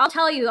 Well, I'll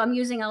tell you, I'm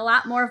using a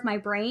lot more of my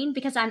brain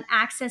because I'm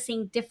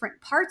accessing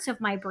different parts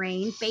of my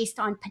brain based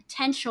on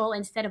potential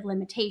instead of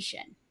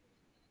limitation.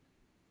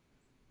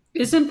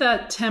 Isn't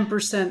that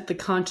 10% the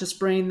conscious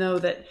brain, though,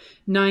 that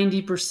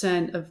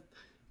 90% of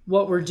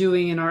what we're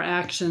doing in our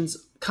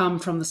actions come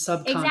from the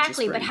subconscious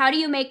Exactly, brain? but how do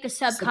you make the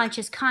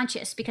subconscious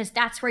conscious? Because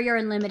that's where your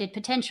unlimited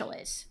potential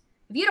is.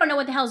 If you don't know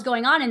what the hell's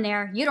going on in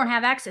there, you don't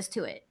have access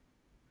to it.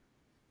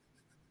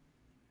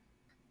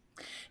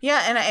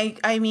 Yeah, and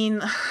I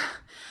mean,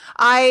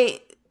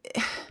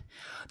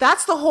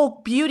 that's the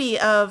whole beauty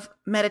of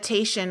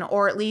meditation,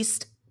 or at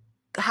least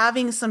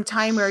having some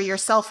time where you're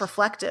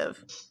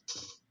self-reflective.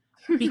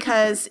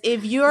 Because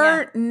if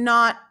you're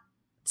not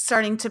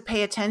starting to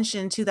pay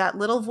attention to that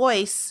little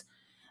voice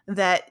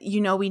that,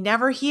 we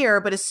never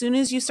hear, but as soon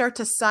as you start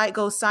to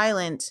go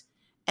silent,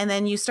 and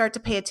then you start to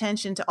pay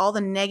attention to all the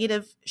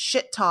negative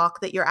shit talk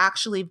that you're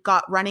actually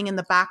got running in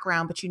the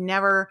background, but you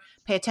never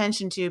pay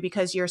attention to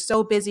because you're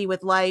so busy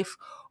with life,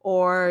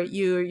 or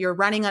you're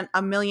running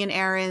a million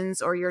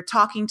errands, or you're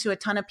talking to a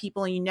ton of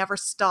people and you never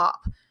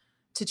stop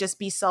to just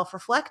be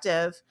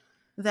self-reflective,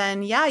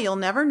 then you'll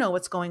never know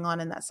what's going on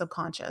in that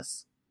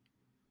subconscious.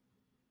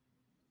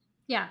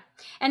 Yeah.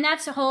 And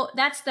that's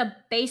the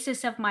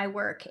basis of my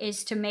work,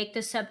 is to make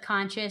the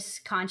subconscious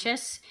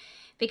conscious,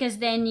 because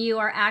then you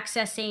are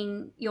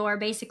accessing your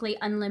basically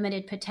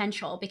unlimited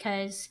potential,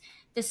 because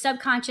the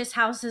subconscious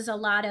houses a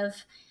lot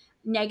of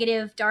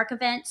negative dark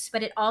events,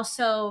 but it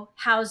also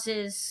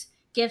houses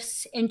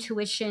gifts,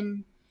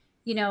 intuition,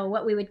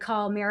 what we would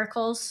call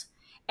miracles.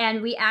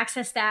 And we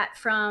access that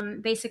from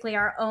basically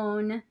our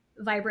own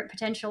vibrant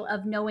potential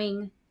of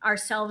knowing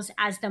ourselves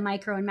as the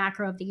micro and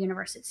macro of the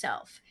universe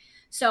itself.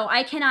 So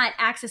I cannot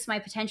access my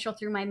potential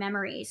through my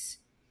memories.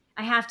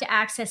 I have to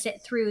access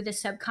it through the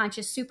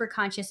subconscious,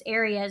 superconscious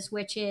areas,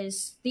 which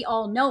is the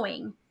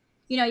all-knowing.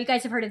 You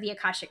guys have heard of the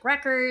Akashic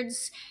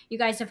Records. You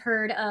guys have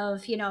heard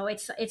of,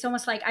 it's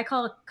almost like, I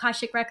call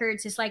Akashic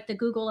Records is like the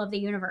Google of the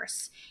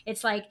universe.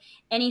 It's like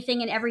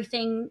anything and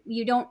everything.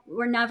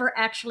 We're never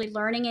actually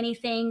learning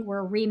anything.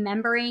 We're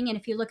remembering. And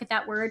if you look at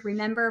that word,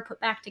 remember, put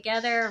back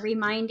together,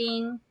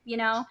 reminding,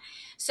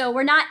 So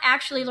we're not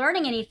actually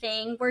learning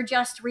anything. We're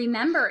just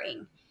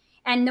remembering.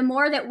 And the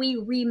more that we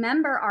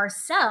remember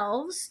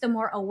ourselves, the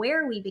more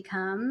aware we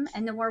become,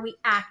 and the more we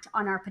act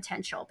on our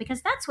potential.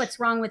 Because that's what's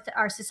wrong with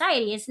our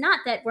society. It's not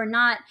that we're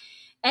not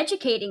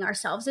educating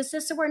ourselves. It's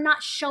just that we're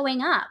not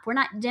showing up. We're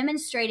not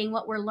demonstrating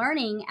what we're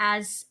learning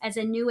as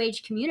a new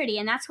age community.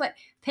 And that's what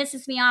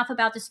pisses me off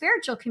about the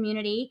spiritual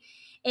community,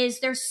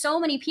 is there's so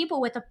many people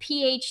with a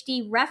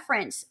PhD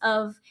reference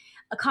of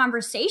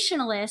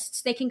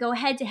conversationalists. They can go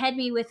head to head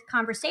me with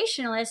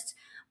conversationalists,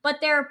 but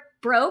they're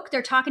broke.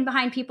 They're talking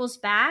behind people's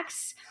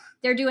backs.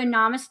 They're doing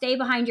namaste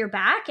behind your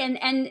back.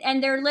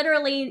 And they're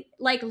literally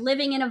like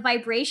living in a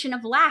vibration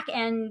of lack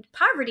and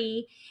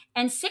poverty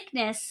and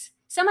sickness.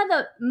 Some of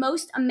the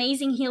most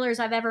amazing healers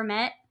I've ever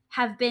met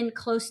have been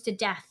close to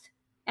death.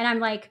 And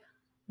I'm like,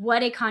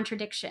 what a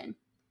contradiction.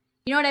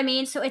 You know what I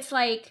mean? So it's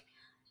like,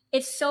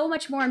 it's so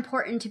much more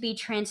important to be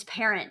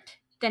transparent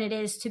than it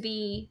is to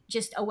be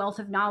just a wealth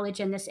of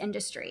knowledge in this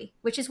industry,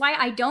 which is why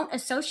I don't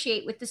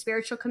associate with the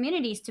spiritual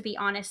communities, to be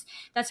honest.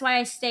 That's why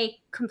I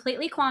stay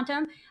completely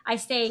quantum. I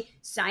stay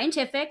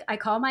scientific. I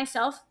call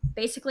myself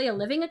basically a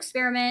living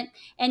experiment.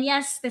 And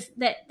yes,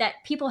 that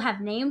people have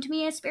named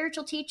me a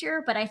spiritual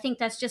teacher, but I think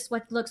that's just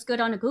what looks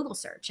good on a Google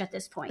search at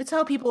this point. It's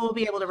how people will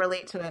be able to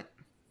relate to it.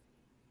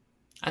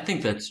 I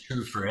think that's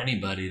true for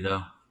anybody,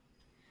 though.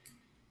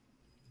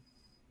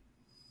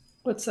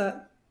 What's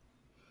that?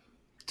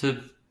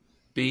 To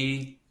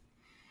be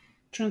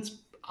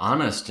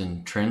honest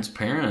and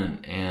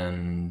transparent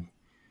and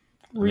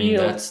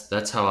real. I mean,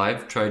 that's how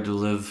I've tried to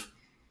live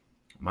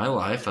my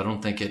life. I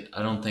don't think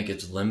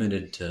it's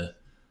limited to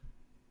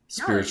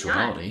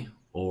spirituality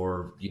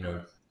or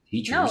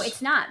teachers. No, it's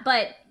not.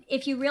 But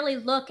if you really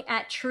look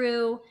at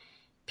true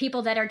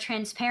people that are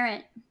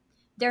transparent,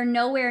 they're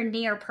nowhere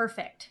near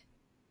perfect.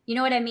 You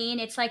know what I mean?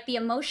 It's like the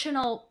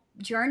emotional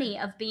journey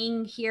of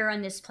being here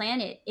on this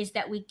planet is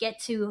that we get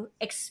to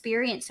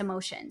experience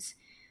emotions,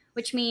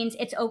 which means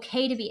it's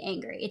okay to be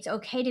angry. It's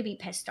okay to be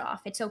pissed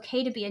off. It's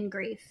okay to be in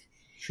grief.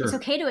 Sure. It's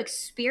okay to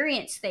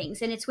experience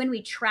things. And it's when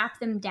we trap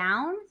them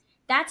down,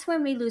 that's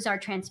when we lose our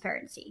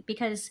transparency,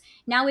 because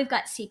now we've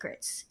got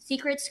secrets.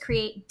 Secrets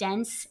create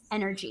dense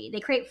energy. They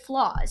create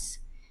flaws.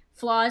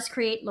 Flaws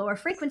create lower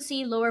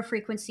frequency. Lower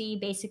frequency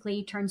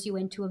basically turns you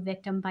into a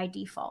victim by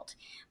default.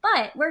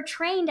 But we're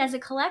trained as a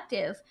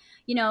collective,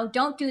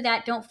 don't do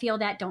that, don't feel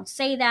that, don't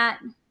say that,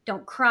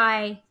 don't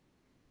cry.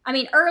 I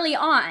mean, early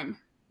on,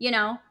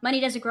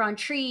 money doesn't grow on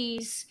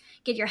trees,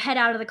 get your head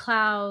out of the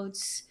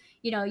clouds,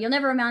 you'll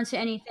never amount to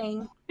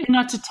anything. And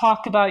not to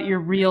talk about your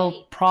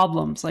real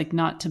problems, like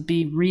not to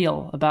be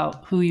real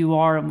about who you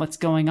are and what's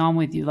going on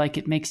with you. Like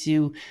it makes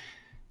you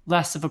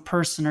less of a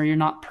person, or you're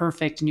not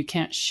perfect and you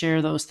can't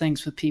share those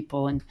things with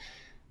people. And,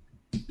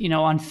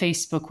 on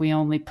Facebook, we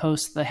only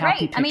post the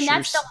happy pictures. I mean,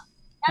 that's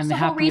the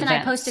whole reason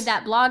events. I posted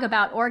that blog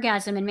about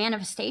orgasm and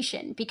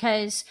manifestation,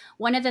 because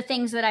one of the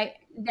things that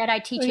I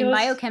teach in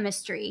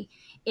biochemistry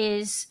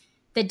is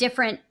the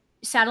different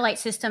satellite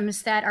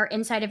systems that are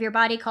inside of your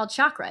body called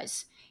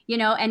chakras,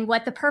 and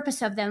what the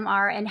purpose of them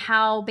are, and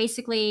how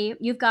basically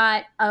you've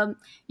got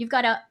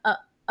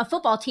a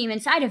football team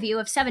inside of you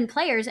of 7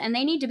 players, and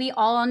they need to be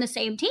all on the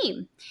same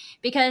team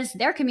because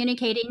they're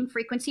communicating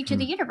frequency to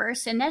the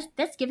universe, and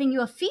that's giving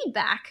you a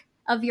feedback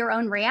of your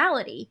own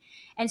reality.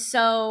 And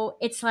so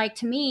it's like,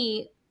 to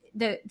me,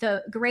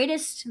 the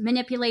greatest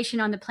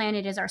manipulation on the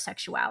planet is our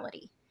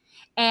sexuality.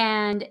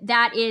 And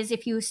that is,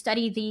 if you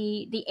study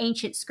the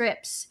ancient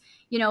scripts,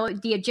 the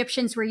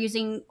Egyptians were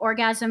using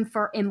orgasm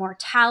for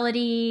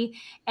immortality.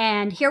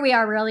 And here we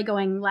are really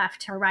going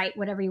left or right,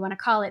 whatever you want to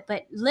call it.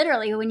 But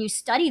literally, when you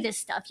study this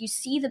stuff, you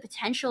see the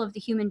potential of the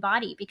human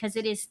body, because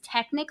it is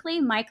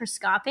technically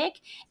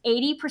microscopic,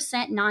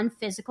 80%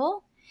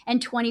 non-physical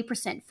and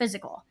 20%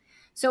 physical.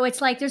 So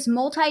it's like there's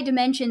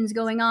multi-dimensions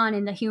going on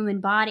in the human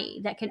body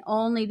that can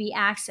only be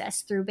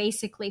accessed through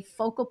basically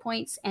focal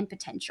points and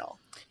potential.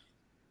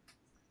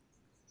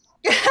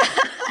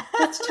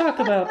 Let's talk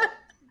about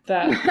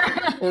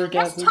that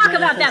orgasm. Let's talk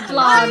about that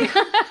blog.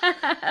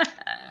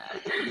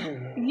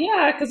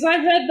 Yeah, because I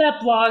read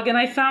that blog and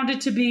I found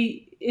it to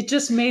be it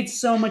just made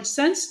so much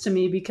sense to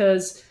me,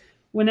 because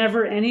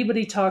whenever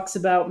anybody talks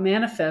about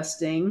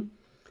manifesting,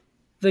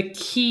 the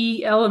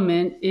key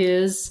element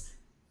is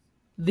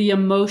the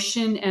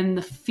emotion and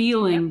the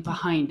feeling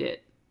behind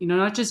it.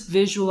 Not just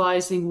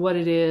visualizing what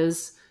it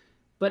is,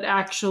 but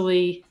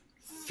actually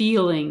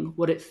feeling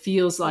what it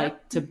feels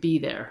like to be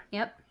there.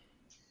 Yep.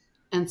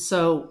 And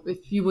so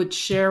if you would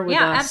share with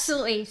us. Yeah,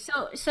 absolutely.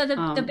 So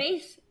the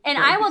base, and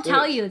I will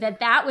tell you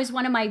that was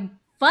one of my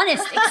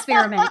funnest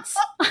experiments.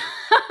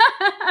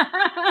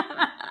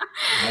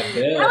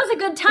 That was a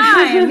good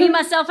time, me,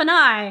 myself, and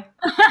I.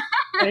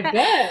 I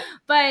bet.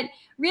 But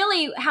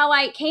really, how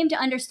I came to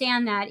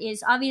understand that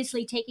is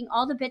obviously taking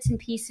all the bits and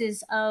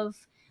pieces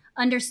of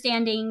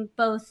understanding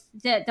both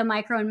the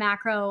micro and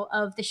macro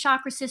of the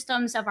chakra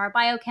systems, of our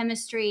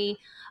biochemistry,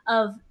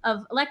 of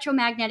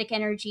electromagnetic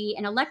energy,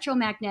 and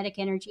electromagnetic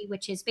energy,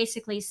 which is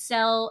basically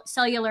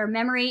cellular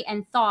memory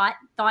and thought.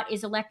 Thought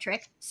is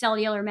electric,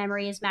 cellular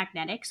memory is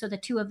magnetic. So the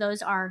two of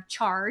those are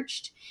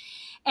charged.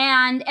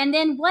 And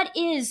then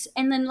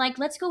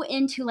let's go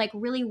into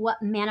really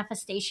what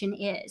manifestation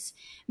is.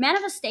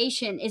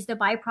 Manifestation is the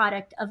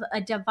byproduct of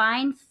a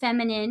divine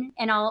feminine,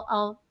 and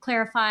I'll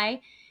clarify,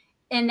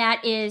 and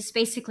that is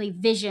basically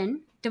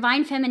vision.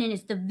 Divine feminine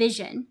is the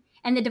vision,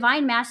 and the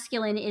divine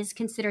masculine is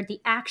considered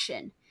the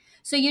action.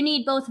 So you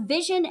need both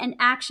vision and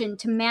action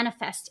to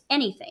manifest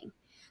anything.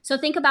 So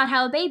think about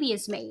how a baby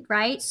is made,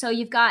 right? So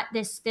you've got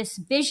this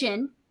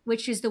vision,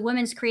 which is the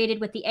woman's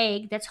created with the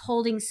egg that's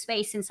holding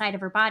space inside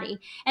of her body.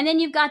 And then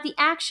you've got the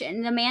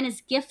action. The man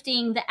is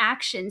gifting the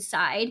action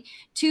side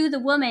to the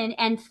woman,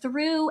 and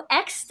through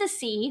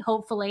ecstasy,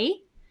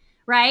 hopefully,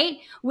 right,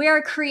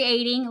 we're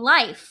creating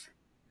life.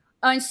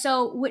 And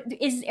so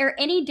is there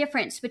any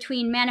difference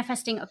between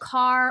manifesting a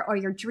car or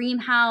your dream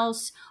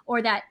house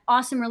or that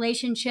awesome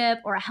relationship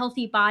or a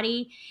healthy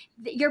body?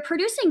 You're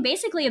producing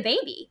basically a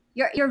baby.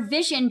 Your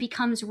vision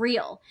becomes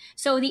real.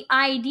 So the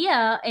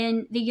idea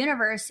in the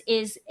universe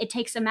is it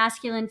takes a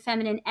masculine,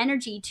 feminine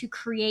energy to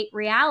create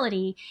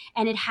reality,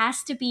 and it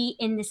has to be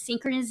in the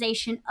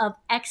synchronization of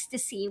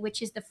ecstasy,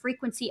 which is the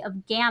frequency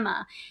of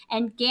gamma.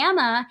 And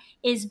gamma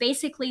is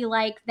basically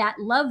like that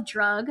love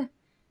drug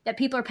that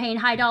people are paying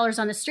high dollars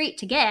on the street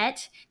to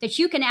get, that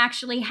you can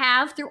actually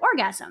have through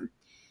orgasm.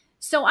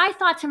 So I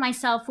thought to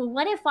myself, well,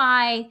 what if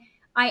I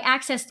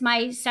accessed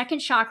my second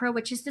chakra,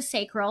 which is the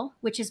sacral,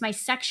 which is my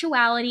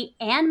sexuality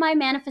and my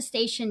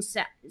manifestation.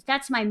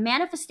 That's my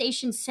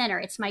manifestation center.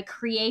 It's my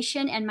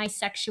creation and my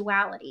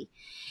sexuality.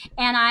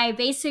 And I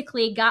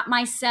basically got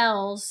my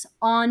cells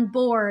on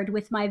board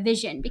with my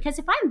vision, because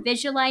if I'm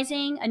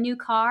visualizing a new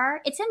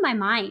car, it's in my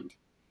mind.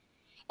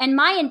 And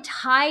my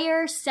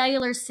entire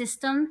cellular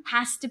system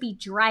has to be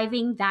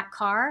driving that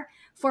car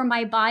for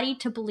my body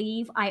to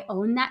believe I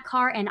own that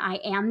car and I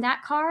am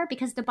that car,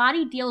 because the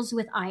body deals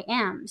with I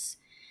ams.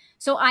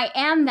 So I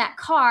am that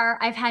car.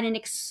 I've had an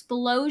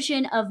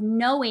explosion of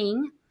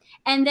knowing,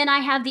 and then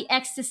I have the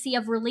ecstasy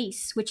of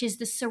release, which is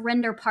the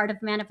surrender part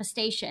of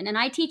manifestation. And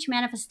I teach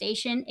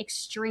manifestation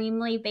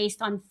extremely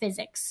based on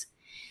physics.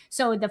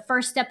 So the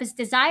first step is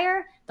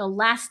desire. The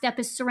last step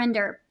is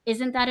surrender.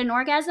 Isn't that an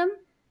orgasm?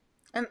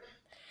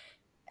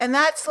 And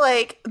that's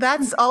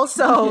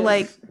also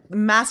like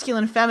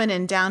masculine,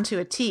 feminine down to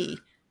a T.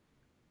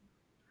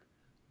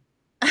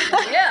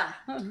 Yeah.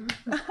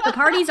 The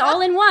party's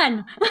all in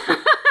one.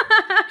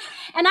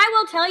 And I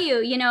will tell you,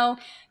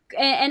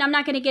 and I'm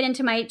not going to get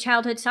into my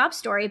childhood sob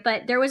story,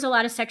 but there was a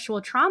lot of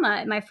sexual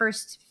trauma in my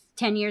first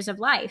 10 years of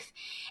life.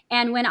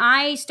 And when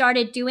I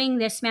started doing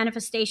this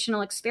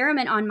manifestational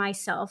experiment on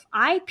myself,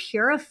 I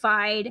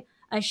purified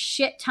a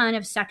shit ton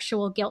of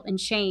sexual guilt and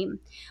shame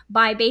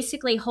by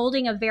basically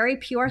holding a very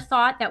pure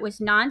thought that was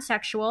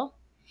non-sexual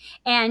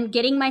and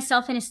getting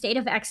myself in a state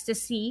of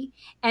ecstasy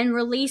and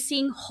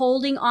releasing,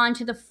 holding on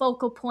to the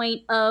focal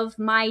point of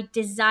my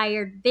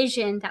desired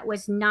vision that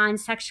was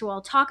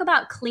non-sexual. Talk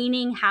about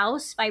cleaning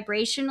house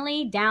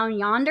vibrationally down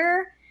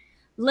yonder.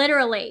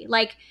 Literally,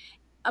 like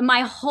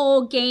my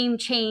whole game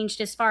changed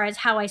as far as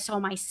how I saw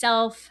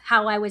myself,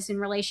 how I was in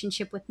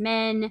relationship with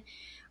men,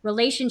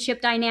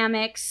 relationship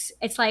dynamics.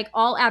 It's like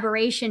all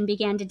aberration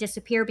began to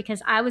disappear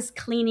because I was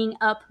cleaning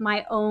up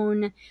my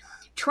own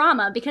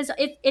trauma, because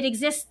it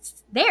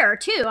exists there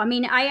too. I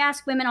mean, I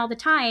ask women all the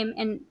time,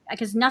 and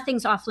because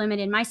nothing's off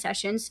limit in my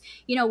sessions,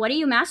 what do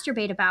you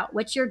masturbate about?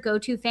 What's your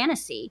go-to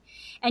fantasy?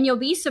 And you'll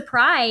be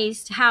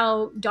surprised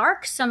how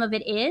dark some of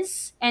it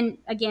is. And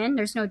again,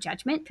 there's no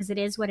judgment, because it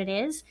is what it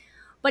is,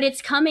 but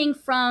it's coming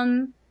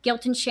from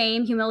guilt and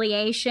shame,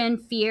 humiliation,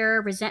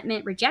 fear,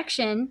 resentment,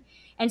 rejection.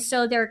 And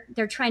so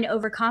they're trying to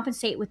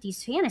overcompensate with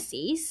these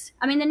fantasies.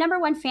 I mean, the number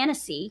one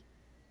fantasy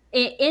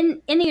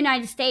in the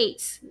United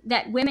States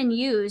that women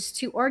use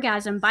to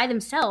orgasm by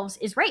themselves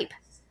is rape.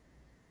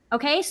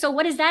 Okay, so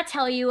what does that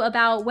tell you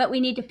about what we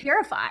need to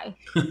purify?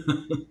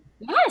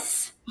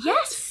 Yes.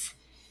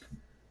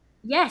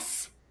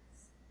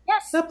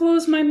 Yes. That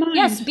blows my mind.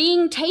 Yes,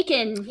 being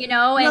taken, you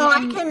know. And, no,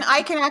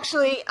 I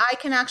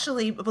can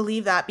actually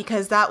believe that,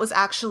 because that was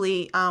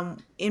actually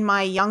in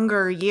my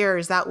younger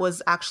years, that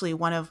was actually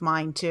one of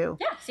mine too.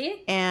 Yeah,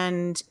 see?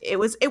 And it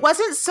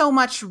wasn't so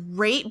much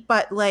rape,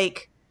 but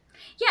like,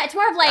 yeah, it's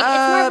more of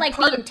like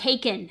being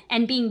taken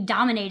and being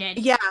dominated.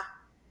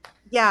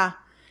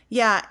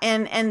 Yeah,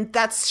 and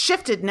that's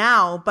shifted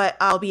now, but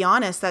I'll be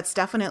honest, that's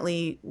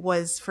definitely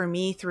was for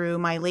me through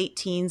my late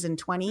teens and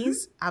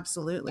 20s.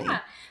 Absolutely. Yeah,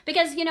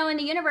 because you know, in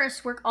the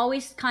universe, we're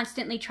always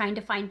constantly trying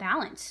to find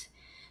balance.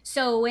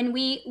 So when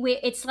we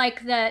it's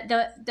like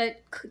the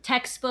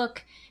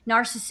textbook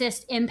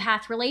narcissist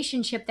empath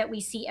relationship that we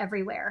see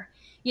everywhere.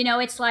 You know,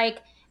 it's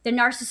like the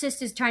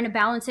narcissist is trying to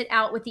balance it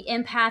out with the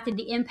empath, and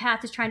the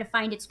empath is trying to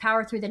find its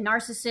power through the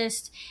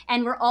narcissist,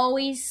 and we're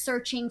always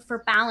searching for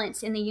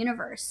balance in the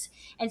universe.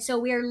 And so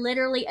we're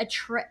literally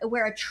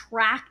we're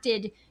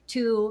attracted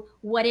to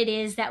what it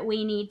is that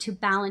we need to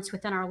balance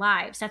within our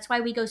lives. That's why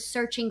we go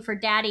searching for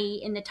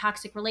daddy in the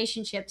toxic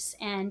relationships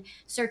and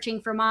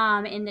searching for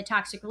mom in the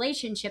toxic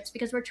relationships,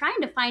 because we're trying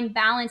to find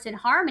balance and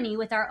harmony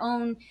with our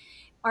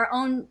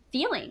own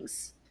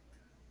feelings.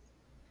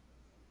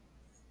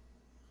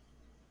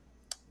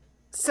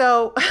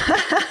 So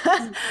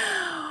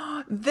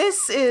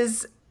this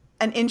is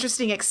an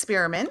interesting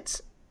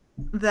experiment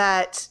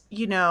that,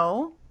 you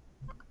know,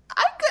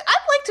 I'd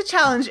like to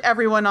challenge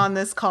everyone on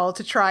this call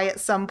to try at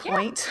some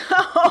point.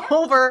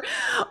 over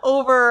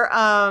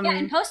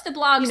and post the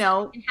blogs, you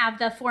know, and have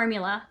the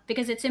formula,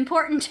 because it's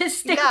important to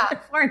stick with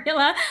the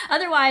formula.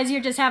 Otherwise,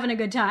 you're just having a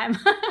good time.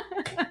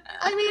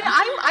 I mean,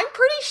 I'm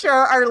pretty sure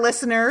our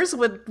listeners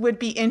would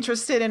be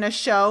interested in a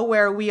show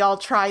where we all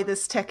try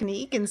this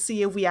technique and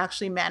see if we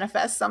actually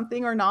manifest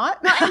something or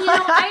not. Well, and you know,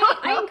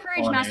 I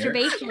encourage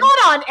masturbation.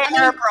 Not on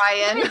air,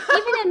 Brian.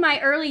 Even in my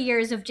early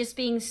years of just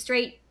being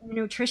straight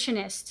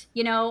nutritionist,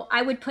 you know,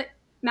 I would put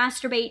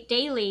masturbate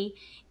daily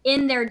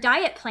in their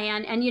diet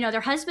plan, and you know, their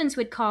husbands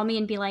would call me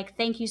and be like,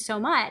 thank you so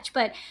much.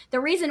 But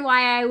the reason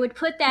why I would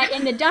put that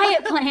in the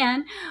diet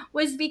plan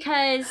was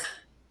because,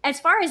 as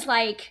far as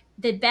like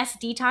the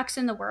best detox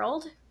in the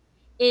world,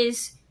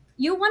 is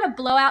you want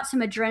to blow out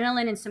some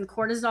adrenaline and some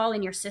cortisol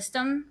in your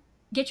system,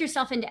 get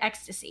yourself into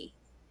ecstasy.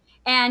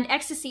 And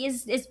ecstasy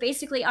is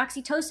basically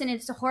oxytocin.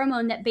 It's a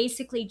hormone that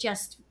basically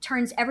just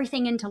turns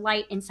everything into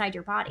light inside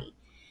your body.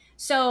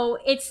 So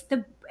it's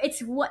the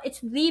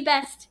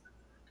best.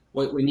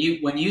 Wait, when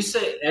you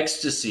say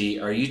ecstasy,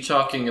 are you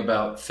talking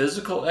about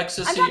physical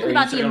ecstasy? I'm talking or are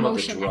about you the talking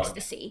emotion about the drug?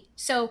 ecstasy.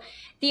 So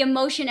the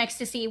emotion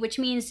ecstasy, which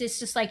means it's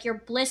just like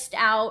you're blissed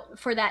out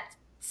for that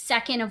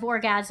second of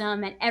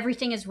orgasm, and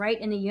everything is right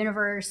in the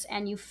universe,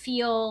 and you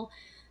feel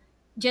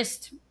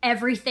just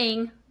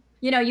everything.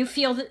 You know, you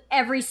feel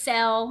every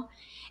cell.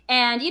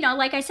 And, you know,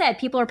 like I said,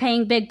 people are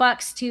paying big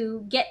bucks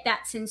to get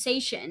that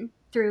sensation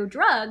through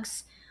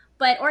drugs.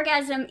 But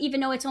orgasm, even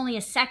though it's only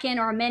a second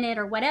or a minute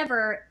or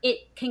whatever,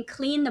 it can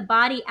clean the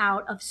body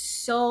out of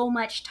so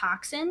much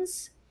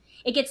toxins.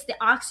 It gets the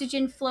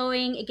oxygen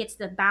flowing. It gets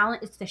the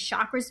balance. It's the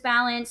chakras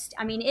balanced.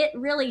 I mean, it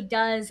really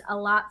does a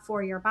lot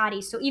for your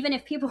body. So even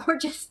if people were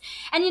just,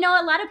 and you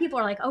know, a lot of people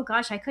are like, oh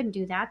gosh, I couldn't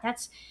do that.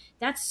 That's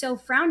so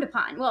frowned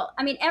upon. Well,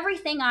 I mean,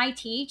 everything I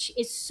teach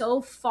is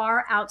so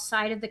far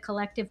outside of the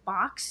collective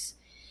box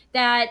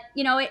that,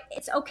 you know,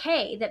 it's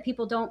okay that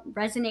people don't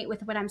resonate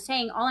with what I'm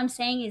saying. All I'm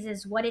saying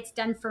is what it's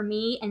done for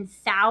me and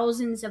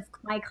thousands of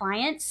my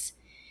clients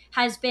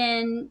has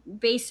been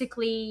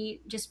basically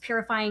just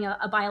purifying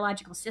a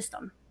biological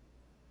system.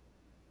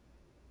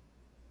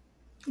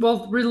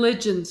 Well,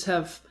 religions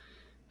have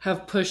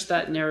pushed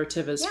that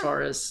narrative as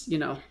far as, you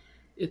know,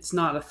 it's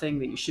not a thing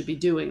that you should be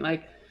doing.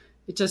 Like,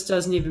 it just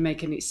doesn't even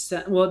make any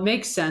sense. Well, it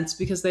makes sense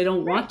because they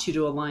don't want you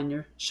to align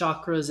your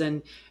chakras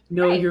and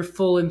know your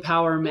full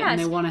empowerment. And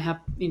they want to have,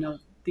 you know,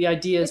 the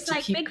idea is to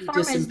keep you disempowered. It's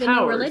like Big Pharma is the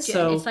new religion.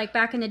 So, it's like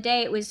back in the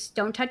day, it was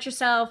don't touch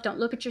yourself, don't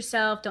look at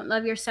yourself, don't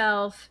love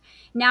yourself.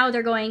 Now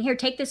they're going, here,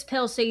 take this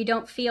pill so you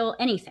don't feel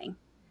anything.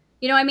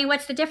 You know, I mean,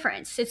 what's the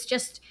difference? It's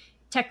just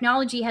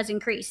technology has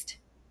increased.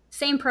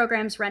 Same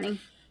programs running.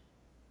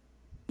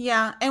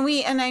 Yeah,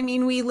 and I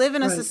mean, we live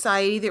in a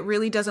society that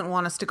really doesn't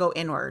want us to go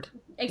inward.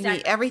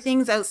 Exactly.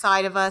 Everything's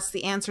outside of us.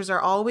 The answers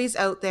are always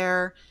out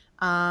there.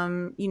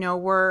 You know,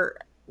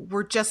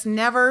 we're just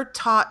never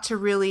taught to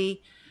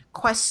really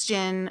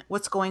question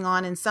what's going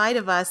on inside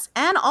of us,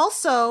 and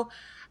also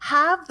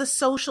have the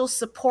social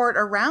support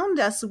around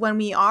us when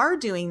we are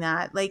doing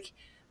that. Like,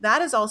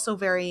 that is also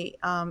very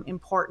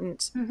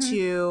important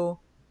to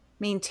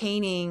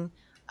maintaining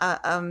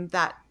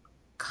that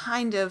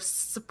kind of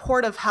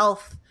supportive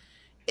health.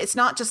 It's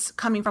not just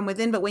coming from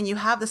within, but when you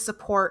have the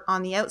support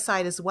on the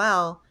outside as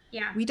well.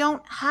 Yeah. We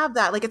don't have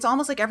that. Like, it's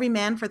almost like every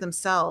man for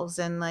themselves,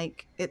 and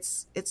like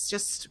it's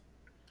just,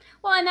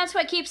 well, and that's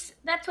what keeps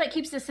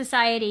the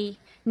society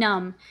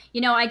numb.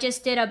 You know, I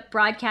just did a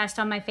broadcast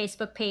on my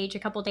Facebook page a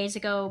couple days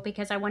ago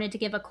because I wanted to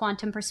give a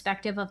quantum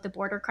perspective of the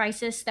border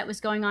crisis that was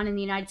going on in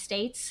the United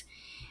States.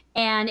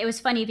 And it was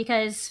funny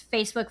because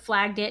Facebook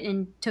flagged it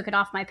and took it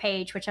off my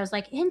page, which I was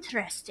like,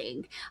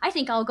 interesting. I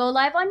think I'll go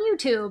live on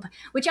YouTube,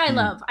 which I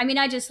love. I mean,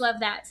 I just love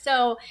that.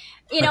 So,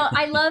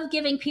 I love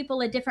giving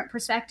people a different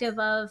perspective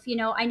of,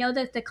 I know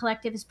that the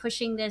collective is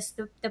pushing this,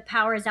 the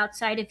power is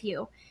outside of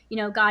you,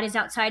 God is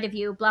outside of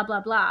you, blah, blah,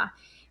 blah.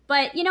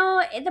 But,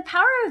 the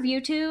power of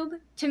YouTube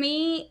to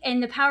me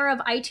and the power of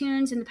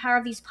iTunes and the power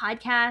of these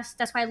podcasts,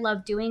 that's why I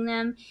love doing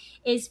them,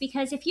 is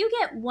because if you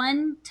get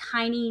one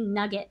tiny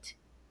nugget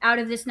out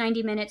of this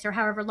 90 minutes or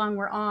however long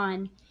we're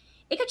on,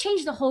 it could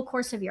change the whole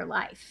course of your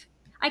life.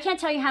 I can't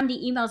tell you how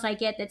many emails I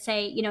get that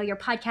say, your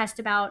podcast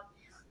about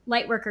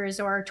light workers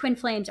or twin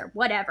flames or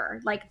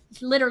whatever, like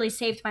literally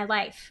saved my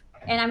life.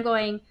 And I'm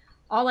going,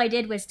 all I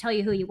did was tell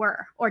you who you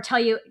were or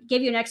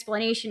give you an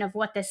explanation of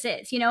what this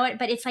is,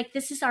 but it's like,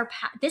 this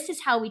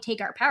is how we take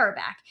our power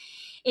back.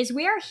 Is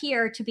we are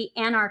here to be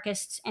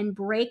anarchists and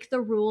break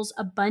the rules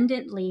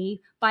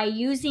abundantly by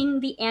using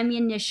the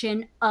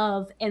ammunition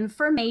of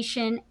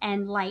information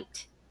and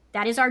light.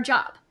 That is our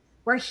job.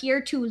 We're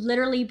here to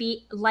literally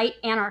be light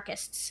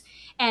anarchists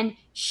and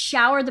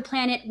shower the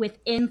planet with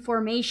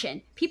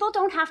information. People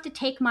don't have to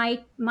take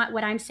my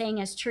what I'm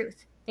saying as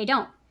truth. They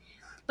don't.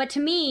 But to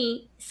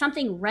me,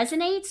 something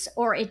resonates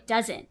or it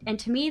doesn't. And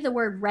to me, the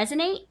word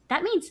resonate,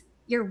 that means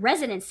your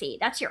residency.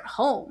 That's your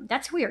home.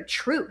 That's your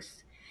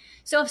truth.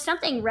 So if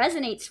something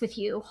resonates with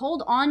you,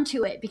 hold on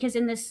to it, because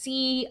in the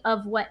sea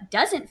of what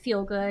doesn't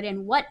feel good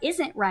and what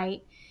isn't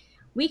right,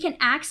 we can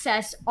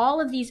access all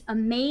of these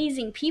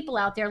amazing people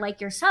out there like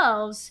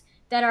yourselves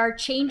that are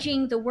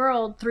changing the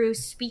world through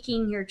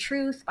speaking your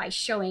truth, by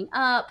showing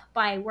up,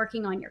 by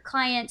working on your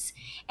clients.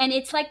 And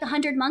it's like the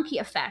 100 monkey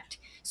effect.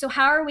 So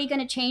how are we going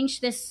to change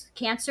this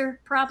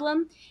cancer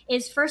problem?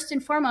 Is first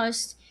and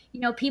foremost,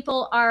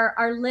 people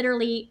are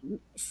literally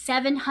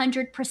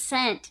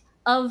 700%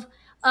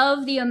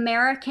 of the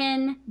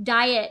American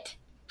diet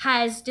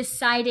has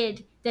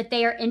decided that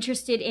they are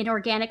interested in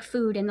organic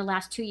food in the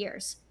last 2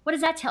 years. What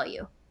does that tell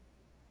you?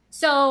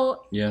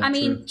 So, Yeah, I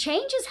mean, true.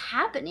 change is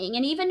happening.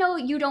 And even though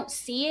you don't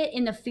see it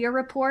in the fear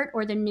report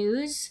or the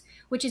news,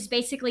 which is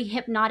basically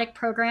hypnotic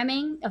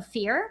programming of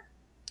fear,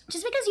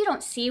 just because you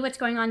don't see what's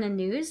going on in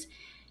the news,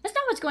 that's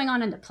not what's going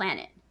on the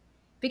planet.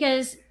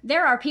 Because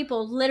there are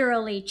people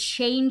literally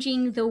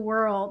changing the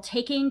world,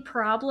 taking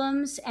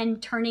problems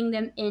and turning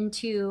them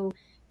into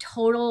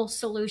total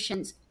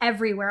solutions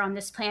everywhere on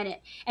this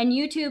planet. And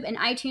YouTube and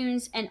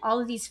iTunes and all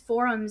of these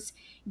forums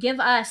give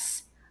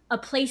us a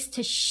place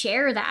to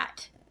share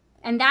that.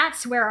 And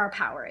that's where our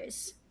power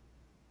is.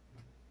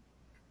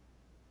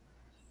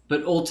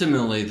 But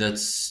ultimately,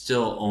 that's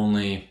still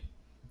only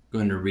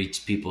going to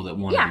reach people that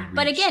want to be reached.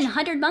 But again,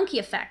 100 monkey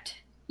effect.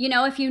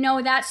 If you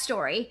know that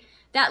story,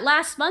 that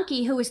last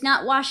monkey who was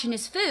not washing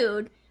his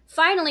food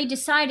finally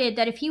decided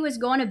that if he was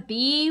going to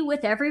be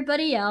with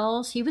everybody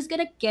else, he was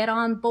going to get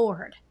on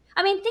board.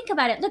 I mean, think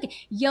about it. Look,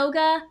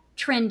 yoga,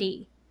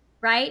 trendy,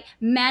 right?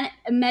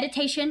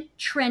 Meditation,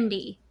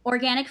 trendy.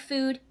 Organic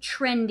food,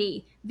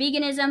 trendy.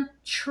 Veganism,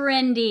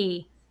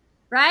 trendy,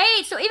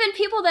 right? So even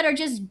people that are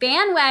just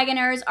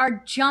bandwagoners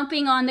are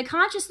jumping on the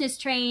consciousness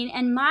train.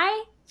 And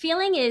my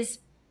feeling is,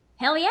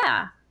 hell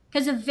yeah.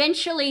 Because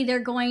eventually they're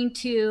going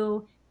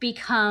to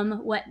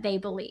become what they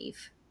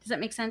believe. Does that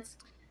make sense?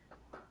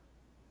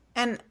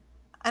 And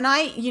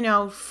I,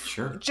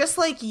 Sure. just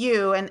like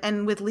you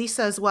and with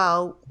Lisa as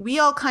well, we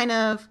all kind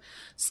of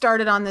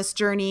started on this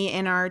journey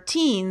in our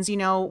teens,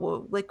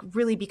 like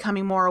really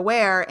becoming more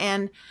aware.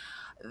 And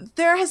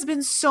there has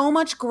been so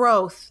much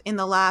growth in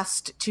the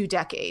last 2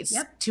 decades,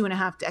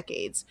 2.5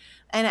 decades.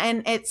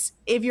 And it's,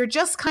 if you're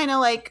just kind of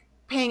like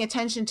paying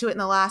attention to it in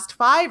the last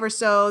 5 or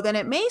so, then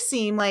it may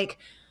seem like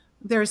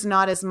there's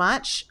not as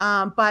much.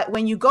 But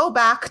when you go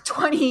back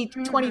 20,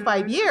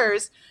 25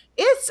 years,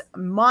 it's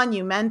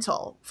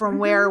monumental from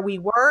where we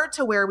were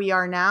to where we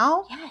are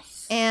now.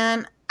 Yes.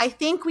 And I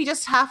think we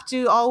just have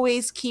to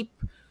always keep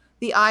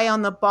the eye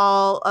on the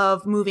ball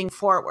of moving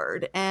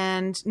forward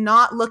and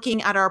not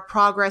looking at our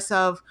progress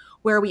of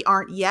where we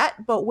aren't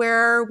yet, but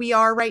where we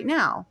are right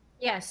now.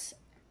 Yes.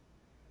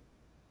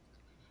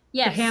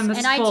 The ham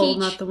is full,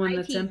 not the one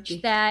that's empty.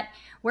 That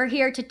we're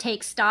here to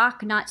take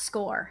stock, not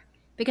score.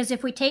 Because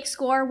if we take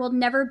score, we'll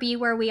never be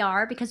where we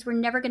are, because we're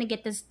never going to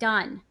get this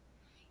done.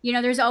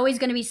 There's always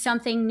going to be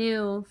something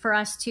new for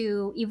us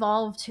to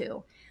evolve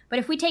to. But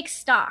if we take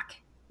stock,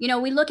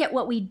 we look at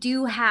what we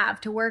do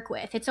have to work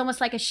with. It's almost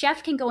like a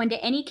chef can go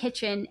into any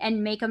kitchen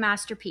and make a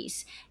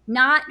masterpiece,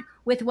 not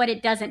with what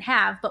it doesn't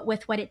have, but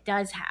with what it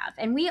does have.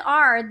 And we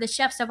are the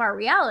chefs of our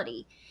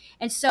reality.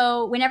 And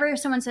so whenever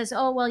someone says,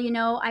 oh,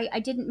 well, I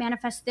didn't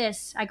manifest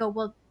this, I go,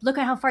 well, look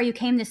at how far you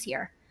came this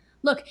year.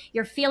 Look,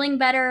 you're feeling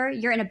better.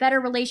 You're in a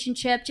better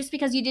relationship. Just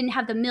because you didn't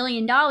have the $1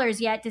 million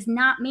yet does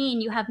not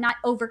mean you have not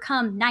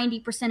overcome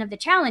 90% of the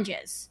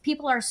challenges.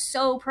 People are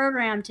so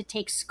programmed to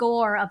take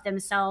score of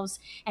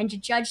themselves and to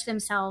judge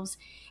themselves.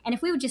 And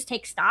if we would just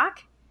take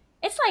stock,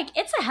 it's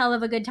a hell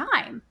of a good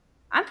time.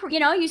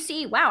 You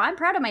see, wow, I'm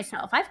proud of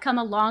myself. I've come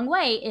a long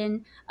way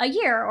in a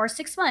year or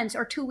 6 months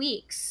or 2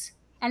 weeks.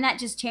 And that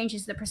just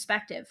changes the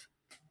perspective.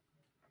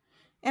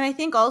 And I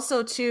think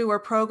also, too, we're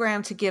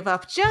programmed to give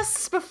up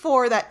just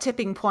before that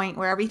tipping point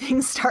where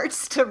everything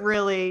starts to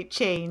really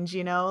change,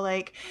 you know?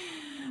 Like,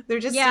 there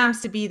just Yeah.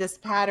 seems to be this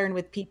pattern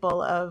with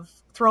people of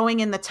throwing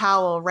in the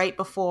towel right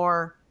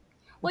before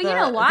Well, you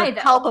know the why,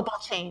 though? palpable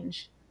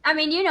change. I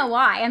mean, you know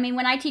why. I mean,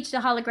 when I teach the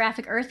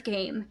holographic Earth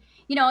game,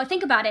 you know,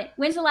 think about it.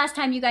 When's the last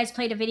time you guys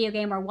played a video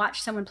game or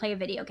watched someone play a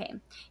video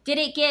game? Did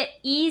it get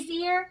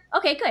easier?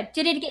 Okay, good.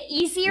 Did it get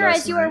easier Last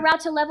as you were night.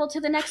 about to level to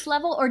the next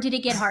level, or did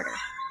it get harder?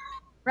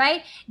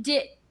 Right?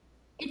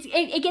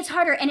 It gets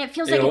harder, and it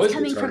feels It like always it's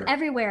coming gets from harder.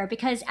 everywhere,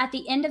 because at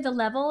the end of the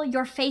level,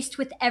 you're faced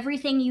with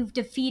everything you've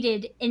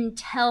defeated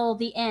until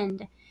the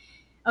end.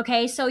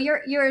 Okay, so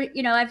you're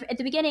you know, at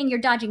the beginning you're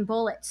dodging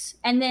bullets,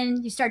 and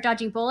then you start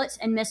dodging bullets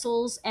and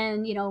missiles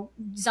and, you know,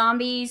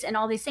 zombies and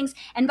all these things,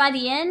 and by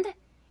the end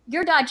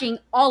you're dodging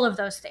all of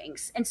those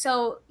things. And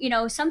so, you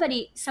know,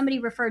 somebody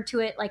referred to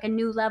it like a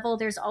new level.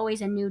 There's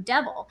always a new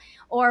devil,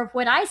 or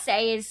what I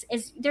say is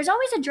there's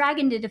always a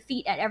dragon to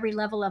defeat at every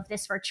level of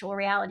this virtual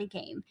reality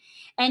game.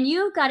 And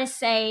you got to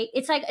say,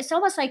 it's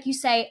almost like you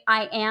say,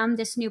 I am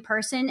this new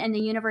person, and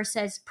the universe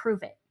says,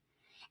 prove it.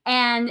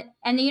 And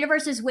the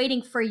universe is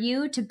waiting for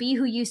you to be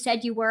who you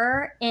said you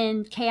were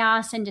in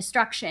chaos and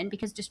destruction,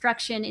 because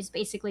destruction is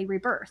basically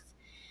rebirth.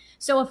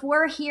 So if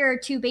we're here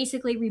to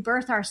basically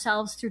rebirth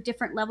ourselves through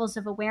different levels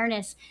of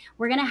awareness,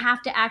 we're going to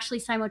have to actually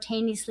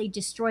simultaneously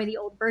destroy the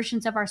old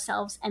versions of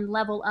ourselves and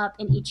level up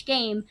in each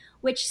game,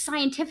 which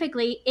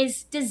scientifically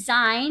is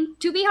designed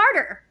to be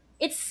harder.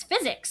 It's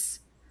physics.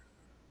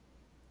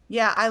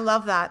 Yeah, I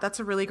love that. That's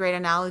a really great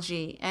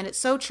analogy, and it's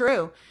so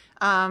true.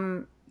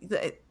 Um,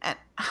 the,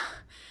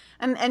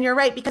 and you're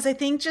right, because I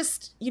think,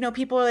 just, you know,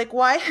 people are like,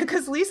 why?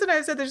 Because Lisa and I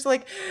have said, there's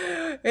like,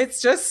 it's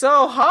just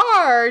so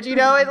hard, you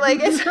know, and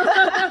like it's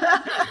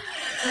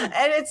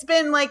and it's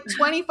been like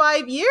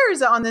 25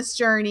 years on this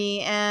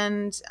journey,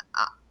 and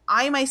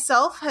I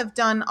myself have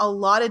done a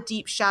lot of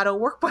deep shadow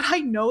work, but I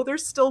know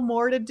there's still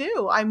more to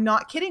do. I'm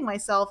not kidding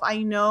myself.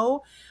 I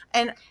know,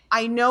 and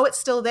I know it's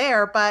still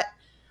there, but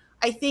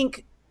I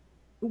think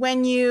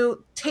when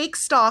you take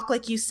stock,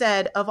 like you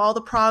said, of all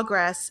the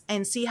progress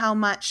and see how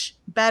much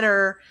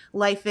better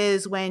life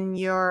is when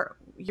you're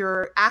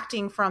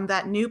acting from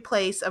that new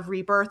place of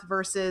rebirth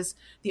versus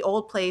the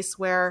old place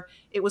where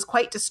it was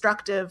quite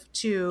destructive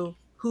to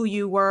who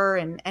you were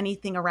and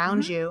anything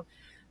around you,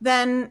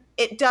 then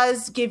it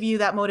does give you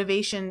that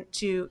motivation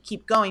to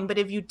keep going. But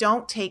if you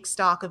don't take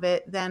stock of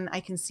it, then I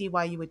can see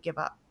why you would give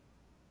up.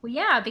 Well,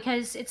 yeah,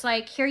 because it's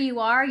like, here you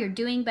are, you're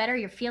doing better,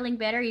 you're feeling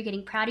better, you're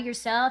getting proud of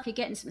yourself, you're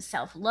getting some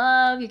self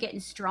love, you're getting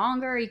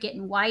stronger, you're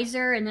getting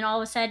wiser, and then all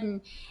of a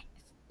sudden,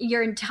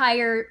 your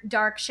entire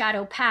dark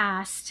shadow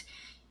past,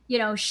 you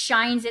know,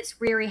 shines its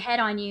reary head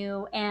on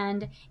you.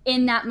 And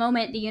in that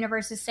moment, the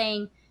universe is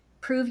saying,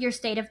 prove your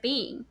state of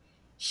being.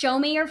 Show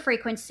me your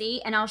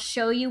frequency, and I'll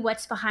show you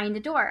what's behind the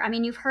door. I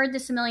mean, you've heard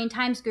this a million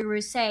times,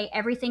 gurus say,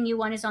 everything you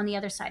want is on the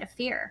other side of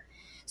fear.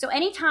 So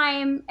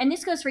anytime, and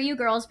this goes for you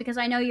girls, because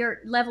I know you're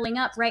leveling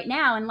up right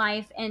now in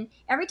life, and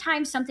every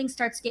time something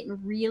starts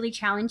getting really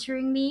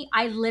challenging me,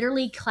 I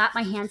literally clap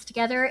my hands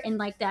together in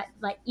like that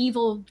like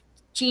evil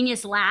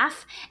genius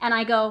laugh, and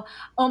I go,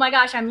 oh my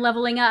gosh, I'm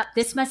leveling up.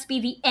 This must be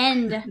the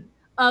end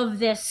of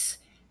this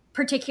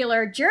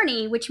particular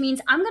journey, which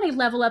means I'm going to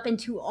level up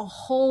into a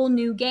whole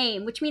new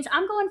game, which means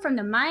I'm going from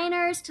the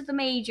minors to the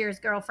majors,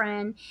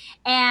 girlfriend.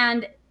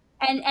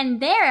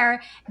 And there,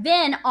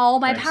 then all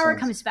my Makes power sense.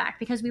 comes back,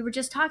 because we were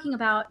just talking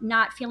about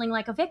not feeling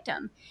like a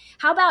victim.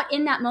 How about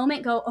in that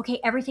moment go,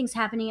 okay, everything's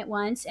happening at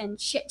once and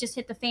shit just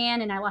hit the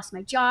fan, and I lost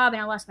my job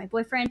and I lost my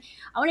boyfriend.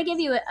 I want to give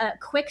you a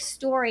quick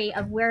story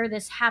of where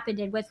this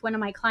happened with one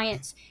of my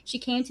clients. She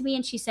came to me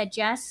and she said,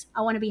 Jess,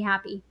 I want to be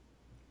happy.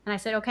 And I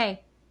said,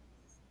 okay.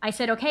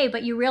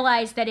 But you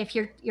realize that if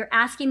you're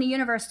asking the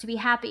universe to be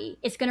happy,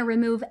 it's going to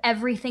remove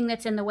everything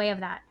that's in the way of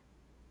that.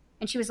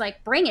 And she was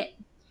like, bring it.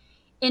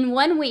 In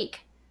 1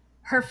 week,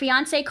 her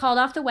fiance called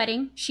off the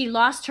wedding. She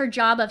lost her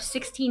job of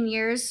 16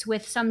 years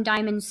with some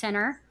diamond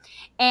center.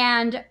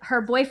 And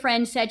her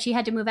boyfriend said she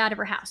had to move out of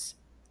her house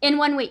in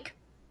 1 week.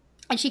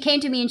 And she came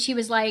to me and she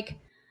was like,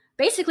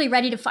 basically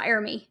ready to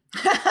fire me.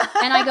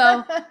 And I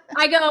go,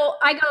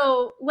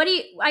 what do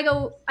you, I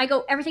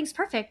go, everything's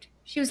perfect.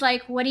 She was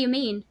like, what do you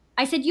mean?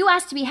 I said, you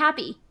asked to be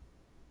happy.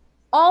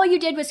 All you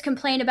did was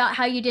complain about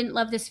how you didn't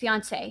love this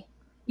fiance.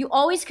 You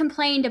always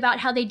complained about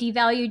how they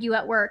devalued you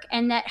at work,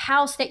 and that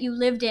house that you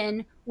lived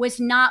in was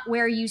not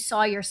where you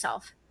saw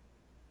yourself.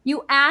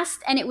 You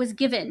asked and it was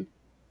given.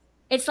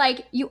 It's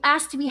like you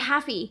asked to be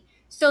happy.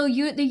 So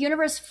the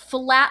universe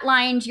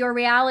flatlined your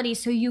reality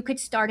so you could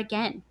start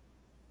again.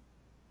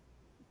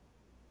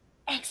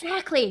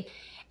 Exactly.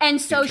 And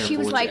so she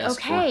was like,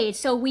 okay,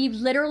 so we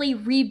literally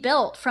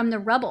rebuilt from the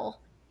rubble.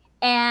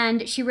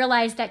 And she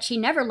realized that she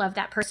never loved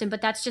that person,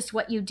 but that's just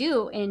what you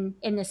do in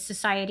this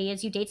society,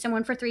 is you date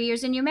someone for 3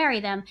 years and you marry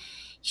them.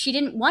 She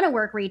didn't want to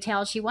work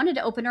retail. She wanted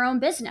to open her own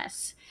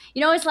business. You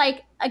know, it's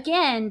like,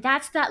 again,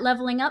 that's that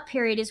leveling up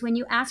period, is when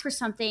you ask for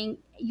something,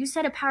 you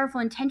set a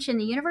powerful intention,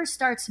 the universe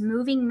starts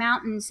moving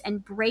mountains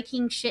and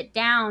breaking shit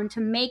down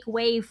to make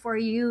way for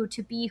you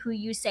to be who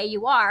you say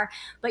you are.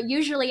 But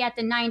usually at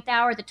the 9th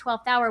hour, the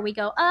 12th hour, we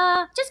go,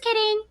 just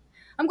kidding.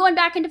 I'm going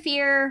back into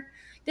fear.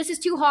 This is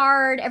too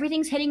hard.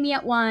 Everything's hitting me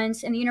at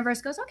once. And the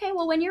universe goes, okay,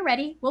 well, when you're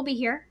ready, we'll be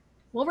here.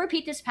 We'll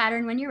repeat this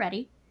pattern when you're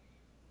ready.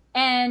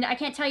 And I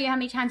can't tell you how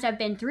many times I've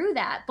been through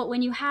that. But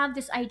when you have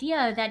this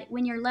idea that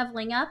when you're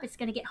leveling up, it's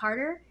going to get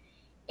harder,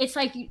 it's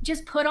like you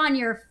just put on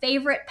your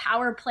favorite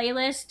power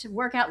playlist,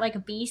 work out like a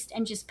beast,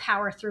 and just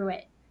power through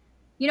it.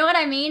 You know what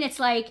I mean?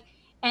 It's like,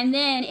 and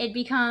then it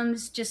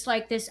becomes just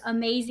like this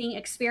amazing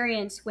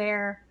experience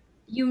where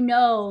you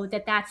know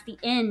that that's the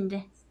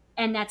end,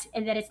 and that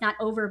it's not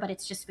over, but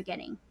it's just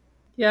beginning.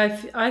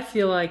 Yeah, I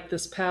feel like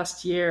this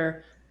past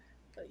year,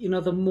 you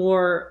know, the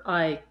more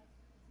I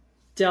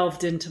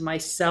delved into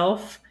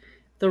myself,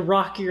 the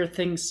rockier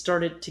things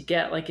started to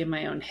get, like in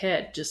my own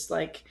head, just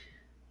like,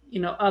 you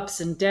know,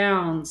 ups and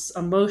downs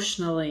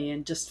emotionally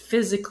and just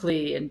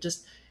physically, and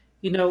just,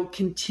 you know,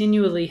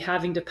 continually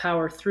having to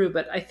power through.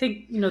 But I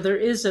think, you know, there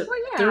is a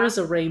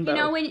rainbow, you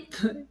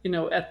know, you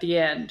know, at the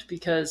end,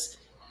 because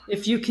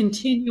if you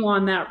continue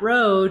on that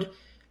road,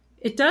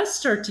 it does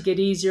start to get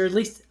easier. At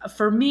least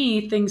for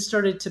me, things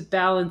started to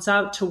balance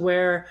out to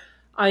where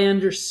I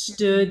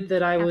understood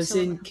that I was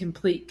in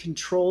complete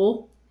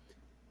control.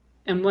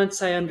 And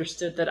once I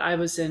understood that I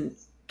was in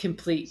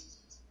complete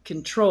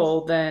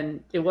control,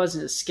 then it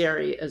wasn't as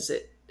scary as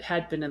it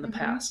had been in the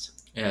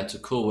past. Yeah, it's a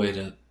cool way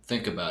to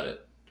think about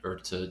it, or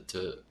to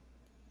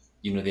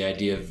you know, the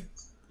idea of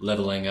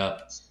leveling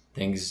up.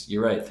 Things,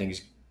 you're right,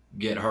 things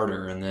get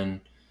harder, and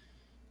then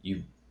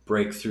you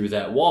break through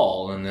that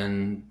wall, and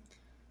then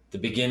the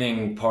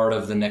beginning part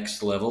of the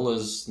next level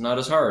is not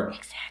as hard.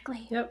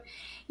 Exactly. Yep.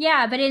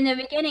 Yeah, but in the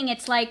beginning,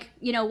 it's like,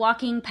 you know,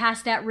 walking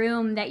past that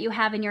room that you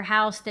have in your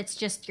house that's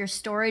just your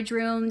storage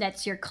room,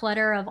 that's your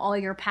clutter of all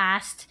your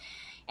past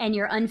and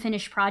your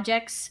unfinished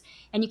projects.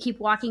 And you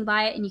keep walking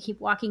by it and you keep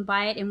walking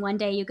by it. And one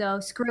day you go,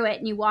 screw it.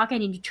 And you walk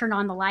in and you turn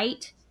on the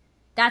light.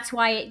 That's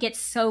why it gets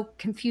so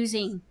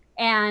confusing.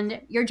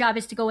 And your job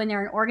is to go in there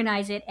and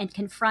organize it and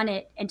confront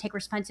it and take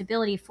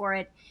responsibility for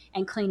it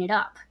and clean it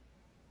up.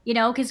 You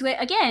know, because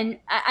again,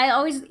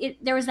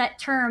 there was that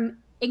term,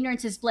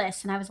 ignorance is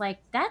bliss. And I was like,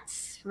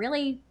 that's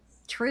really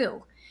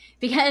true.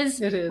 Because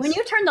when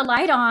you turn the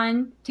light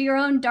on to your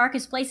own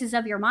darkest places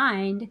of your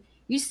mind,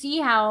 you see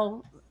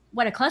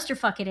what a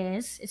clusterfuck it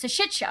is. It's a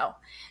shit show.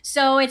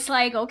 So it's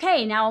like,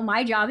 okay, now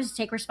my job is to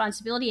take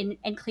responsibility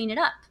and clean it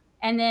up.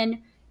 And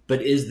then.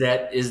 But is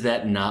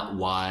that not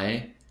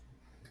why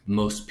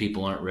most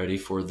people aren't ready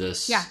for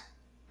this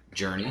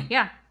journey?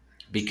 Yeah.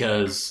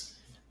 Because,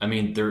 I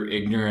mean, they're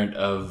ignorant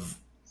of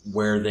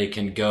where they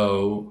can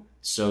go.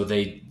 So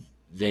they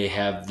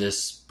have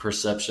this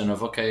perception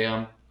of, okay,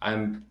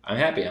 I'm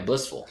happy, I'm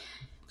blissful.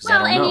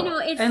 Well, and you know,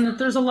 and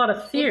there's a lot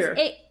of fear,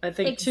 I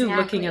think, too,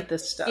 looking at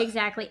this stuff.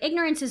 Exactly,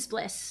 ignorance is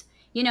bliss.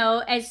 You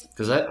know,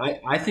 because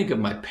I think of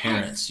my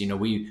parents. You know,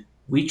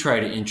 we try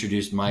to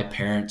introduce my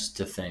parents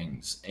to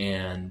things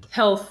and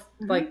health,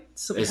 like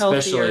some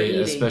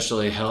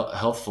especially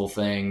healthful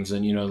things,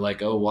 and you know,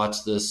 like, oh,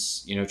 watch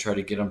this. You know, try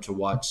to get them to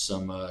watch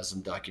some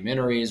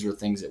documentaries or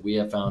things that we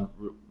have found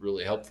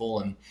really helpful,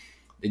 and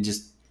they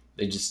just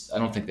I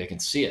don't think they can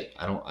see it.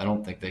 I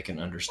don't think they can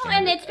understand. Well,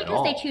 and it's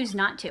because they choose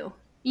not to.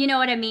 You know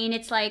what I mean?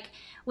 It's like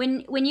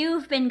when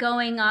you've been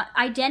going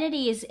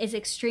identity is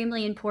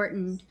extremely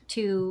important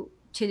to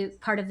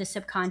part of the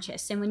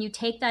subconscious. And when you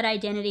take that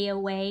identity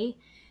away,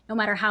 no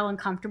matter how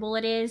uncomfortable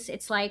it is,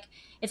 it's like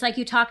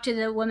you talk to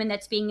the woman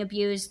that's being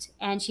abused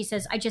and she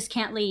says, I just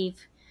can't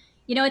leave.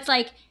 You know, it's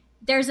like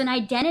there's an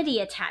identity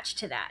attached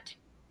to that.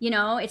 You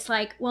know, it's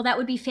like, well, that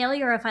would be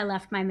failure if I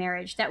left my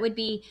marriage. That would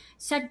be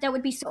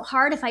so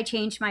hard if I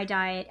changed my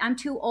diet. I'm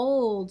too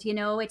old. You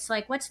know, it's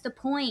like, what's the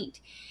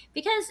point?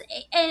 Because,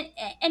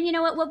 and you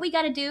know what we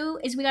got to do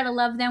is we got to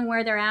love them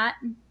where they're at,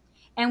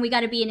 and we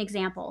got to be an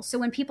example. So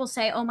when people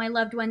say, oh, my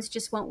loved ones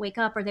just won't wake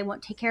up, or they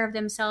won't take care of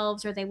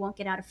themselves, or they won't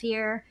get out of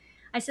fear,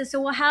 I said,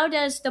 so well, how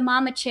does the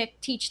mama chick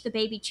teach the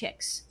baby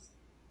chicks?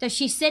 Does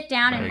she sit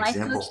down and life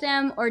coach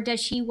them, or does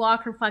she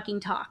walk her fucking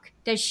talk?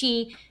 Does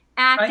she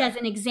act as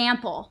an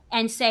example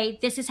and say,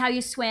 this is how you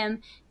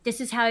swim,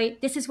 this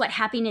is what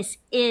happiness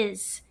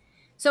is?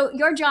 So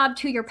your job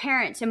to your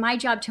parents and my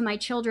job to my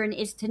children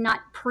is to not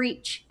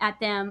preach at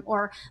them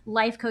or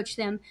life coach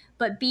them,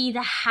 but be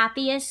the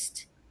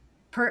happiest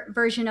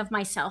version of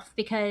myself,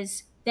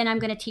 because then I'm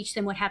going to teach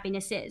them what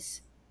happiness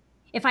is.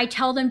 If I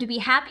tell them to be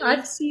happy,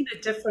 I've seen a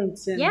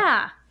difference in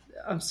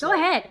go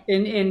ahead,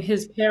 in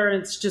his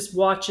parents just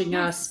watching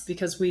us,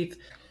 because we've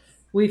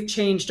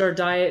changed our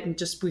diet and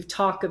just we've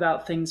talked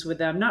about things with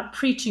them, not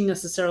preaching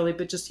necessarily,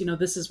 but just, you know,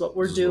 this is what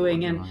we're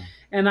doing.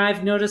 And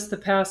I've noticed the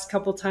past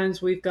couple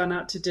times we've gone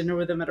out to dinner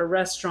with them at a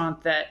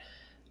restaurant that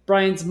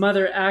Brian's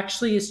mother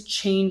actually is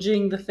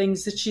changing the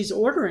things that she's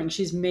ordering.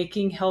 She's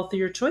making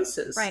healthier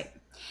choices. Right.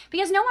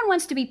 Because no one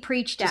wants to be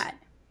preached at.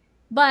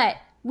 But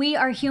we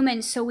are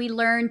humans, so we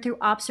learn through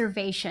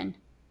observation.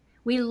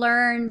 We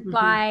learn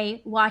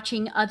by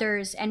watching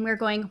others, and we're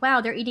going,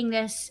 wow, they're eating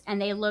this and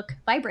they look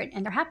vibrant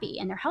and they're happy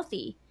and they're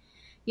healthy.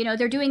 You know,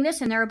 they're doing this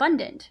and they're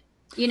abundant.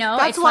 You know,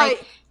 That's it's why.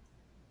 like,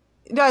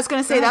 No, I was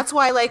going to say that's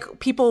why like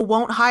people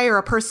won't hire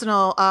a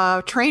personal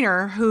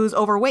trainer who's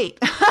overweight.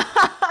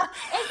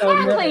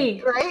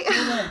 exactly.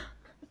 Right?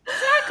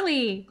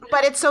 Exactly.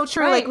 But it's so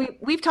true. Right. Like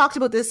we've talked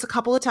about this a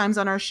couple of times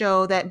on our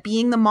show, that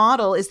being the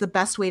model is the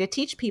best way to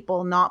teach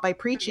people, not by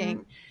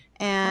preaching.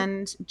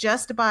 And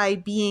just by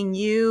being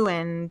you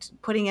and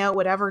putting out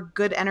whatever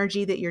good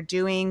energy that you're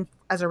doing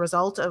as a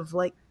result of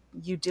like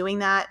you doing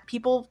that,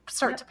 people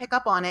start to pick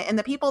up on it. And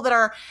the people that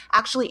are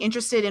actually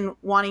interested in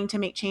wanting to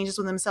make changes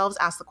with themselves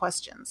ask the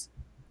questions.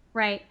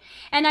 Right.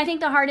 And I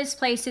think the hardest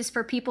place is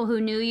for people who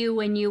knew you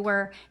when you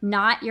were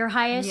not your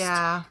highest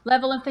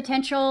level of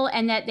potential,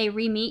 and that they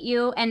re-meet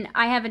you. And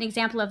I have an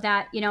example of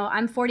that. You know,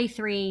 I'm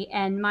 43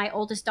 and my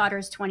oldest daughter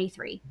is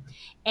 23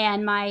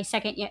 and my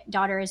second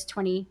daughter is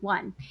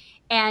 21.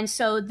 And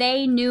so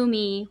they knew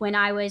me when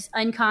I was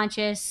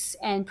unconscious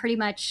and pretty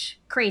much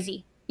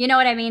crazy. You know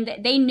what I mean?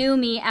 They knew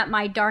me at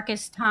my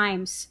darkest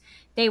times.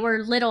 They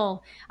were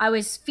little. I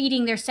was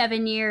feeding their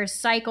 7-year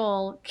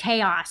cycle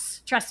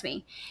chaos, trust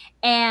me.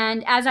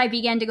 And as I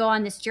began to go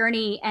on this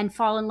journey and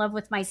fall in love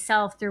with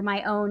myself through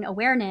my own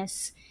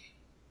awareness,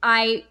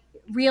 I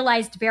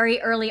realized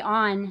very early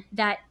on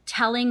that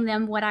telling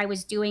them what I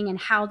was doing and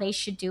how they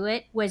should do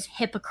it was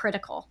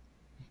hypocritical,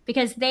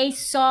 because they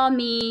saw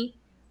me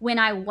when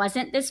I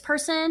wasn't this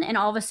person and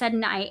all of a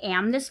sudden I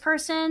am this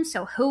person.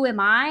 So who am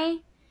I?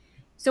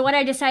 So what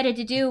I decided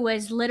to do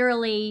was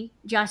literally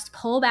just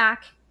pull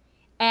back,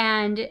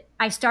 and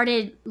I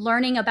started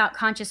learning about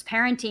conscious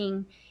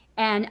parenting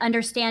and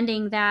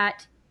understanding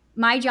that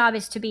my job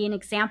is to be an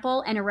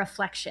example and a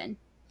reflection.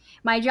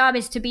 My job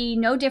is to be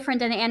no different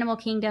than the animal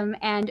kingdom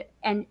and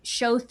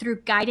show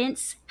through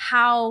guidance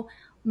how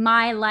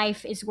my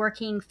life is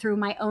working through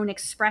my own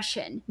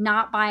expression,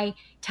 not by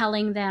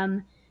telling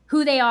them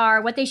who they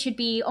are, what they should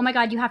be. Oh my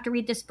God, you have to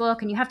read this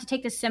book and you have to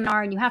take this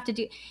seminar and you have to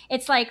do.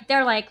 It's like,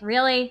 they're like,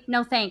 really?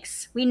 No,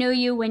 thanks. We knew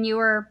you when you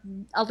were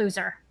a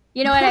loser.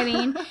 You know what I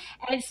mean?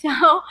 And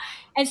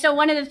so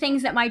one of the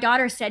things that my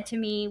daughter said to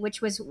me, which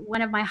was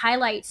one of my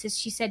highlights, is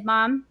she said,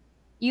 Mom,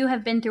 you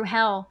have been through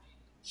hell.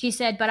 She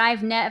said, but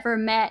I've never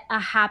met a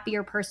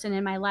happier person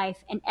in my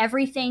life. And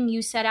everything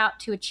you set out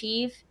to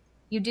achieve,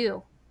 you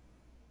do.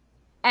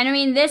 And I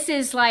mean, this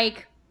is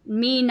like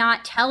me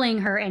not telling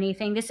her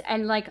anything.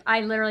 And like,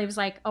 I literally was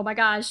like, oh my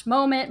gosh,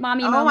 mommy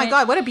moment. Oh my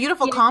God, what a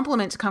beautiful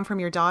compliment to come from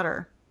your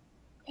daughter.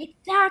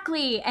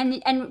 Exactly.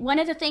 And one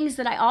of the things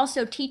that I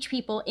also teach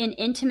people in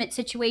intimate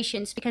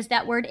situations, because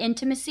that word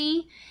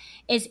intimacy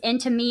is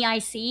into me, I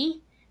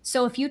see.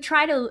 So if you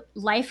try to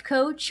life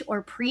coach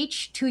or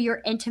preach to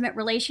your intimate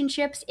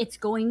relationships, it's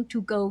going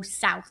to go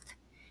south,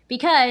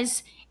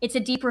 because it's a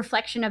deep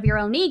reflection of your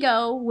own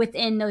ego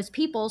within those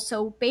people.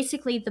 So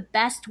basically the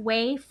best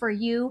way for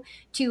you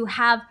to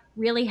have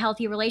really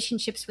healthy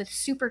relationships with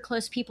super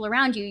close people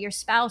around you, your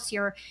spouse,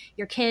 your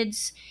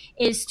kids,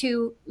 is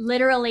to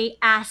literally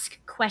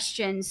ask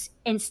questions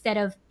instead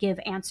of give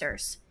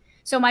answers.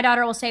 So my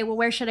daughter will say, well,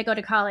 where should I go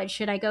to college?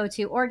 Should I go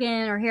to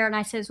Oregon or here? And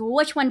I says, well,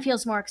 which one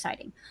feels more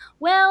exciting?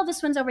 Well,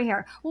 this one's over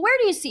here. Well, where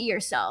do you see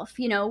yourself?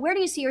 You know, where do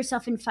you see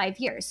yourself in 5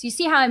 years? You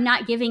see how I'm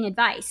not giving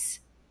advice?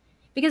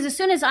 Because as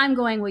soon as I'm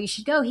going, well, you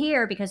should go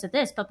here because of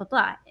this, blah, blah,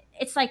 blah.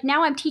 It's like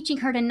now I'm teaching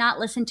her to not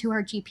listen to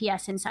her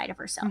GPS inside of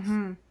herself.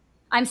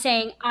 I'm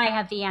saying I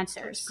have the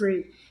answers.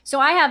 Great. So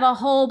I have a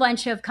whole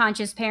bunch of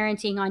conscious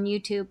parenting on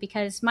YouTube,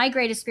 because my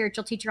greatest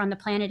spiritual teacher on the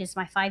planet is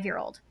my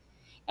 5-year-old.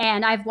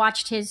 And I've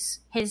watched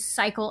his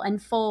cycle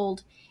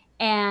unfold.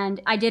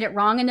 And I did it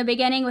wrong in the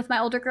beginning with my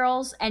older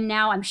girls. And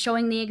now I'm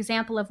showing the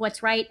example of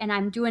what's right. And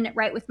I'm doing it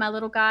right with my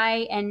little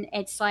guy. And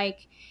it's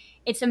like,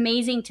 it's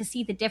amazing to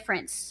see the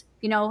difference,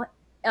 you know,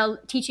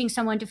 teaching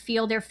someone to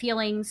feel their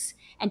feelings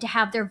and to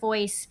have their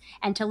voice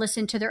and to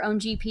listen to their own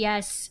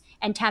GPS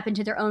and tap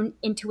into their own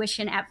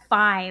intuition at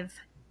 5,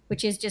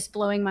 which is just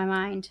blowing my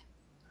mind.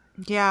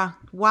 Yeah.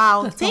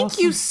 Wow. That's Thank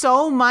awesome. you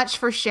so much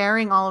for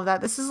sharing all of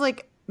that. This has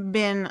like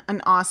been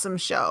an awesome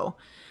show.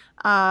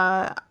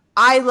 I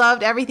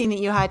loved everything that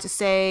you had to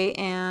say,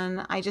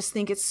 and I just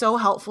think it's so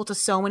helpful to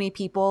so many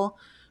people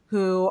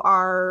who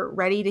are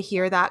ready to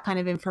hear that kind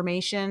of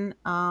information,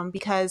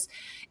 because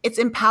it's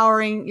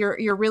empowering.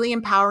 You're really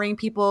empowering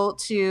people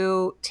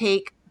to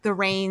take the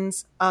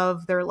reins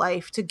of their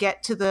life, to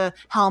get to the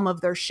helm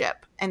of their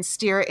ship and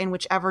steer it in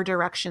whichever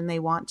direction they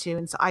want to.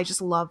 And so I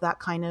just love that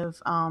kind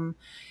of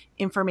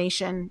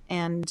information,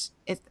 and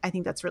I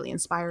think that's really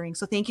inspiring.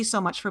 So thank you so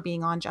much for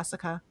being on,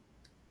 Jessica.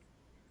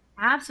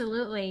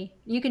 Absolutely.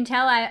 You can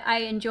tell I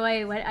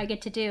enjoy what I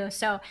get to do.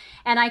 So,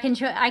 and I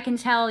can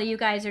tell you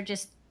guys are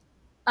just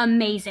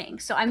amazing.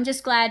 So I'm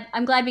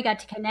glad we got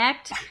to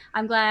connect.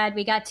 I'm glad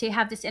we got to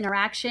have this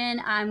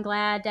interaction. I'm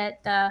glad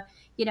that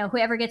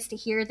whoever gets to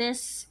hear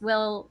this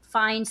will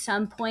find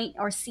some point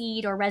or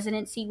seed or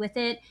resonancy with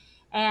it.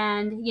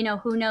 And,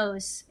 who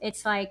knows?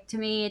 It's like, to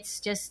me,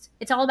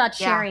 it's all about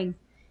sharing.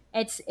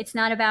 Yeah. It's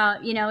not about,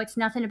 it's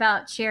nothing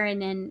about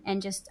sharing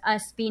and just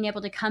us being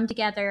able to come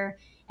together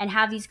and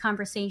have these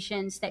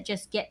conversations that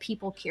just get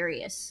people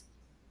curious.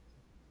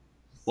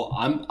 Well,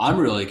 I'm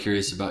really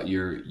curious about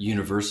your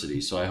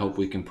university, so I hope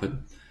we can put.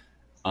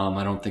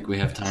 I don't think we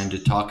have time to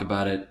talk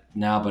about it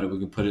now, but we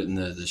can put it in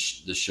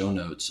the show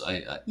notes.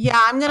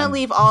 I'm going to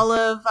leave all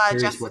of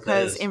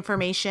Jessica's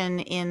information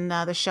in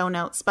the show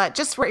notes. But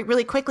just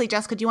really quickly,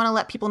 Jessica, do you want to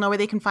let people know where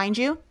they can find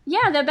you?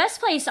 Yeah, the best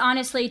place,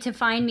 honestly, to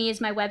find me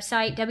is my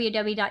website,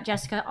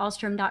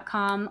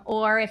 www.jessicaalstrom.com.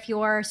 Or if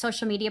you're a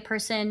social media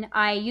person,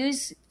 I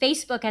use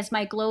Facebook as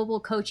my global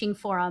coaching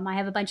forum. I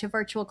have a bunch of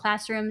virtual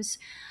classrooms.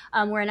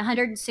 We're in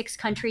 106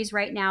 countries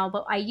right now,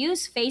 but I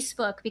use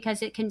Facebook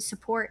because it can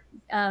support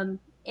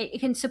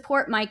it can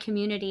support my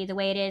community the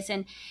way it is.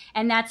 And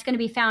that's going to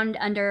be found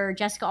under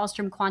Jessica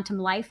Alstrom Quantum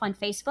Life on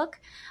Facebook.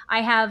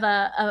 I have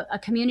a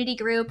community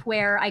group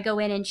where I go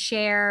in and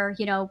share,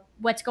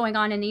 what's going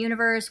on in the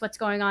universe, what's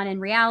going on in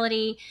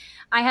reality.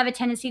 I have a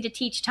tendency to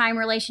teach time,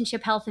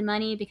 relationship, health, and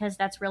money because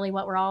that's really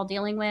what we're all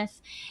dealing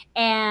with.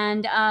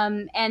 And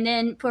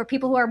then for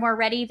people who are more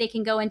ready, they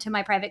can go into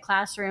my private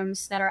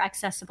classrooms that are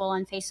accessible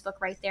on Facebook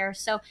right there.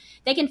 So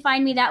they can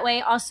find me that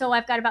way. Also,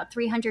 I've got about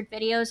 300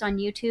 videos on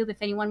YouTube if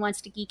anyone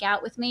wants to geek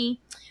out with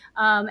me.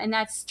 And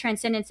that's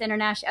Transcendence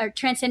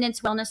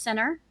Wellness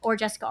Center or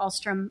Jessica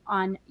Alstrom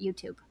on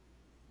YouTube.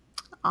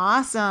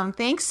 Awesome.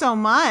 Thanks so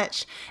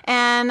much.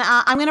 And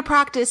I'm going to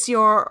practice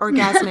your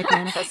orgasmic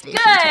manifestation.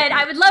 Good.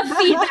 I would love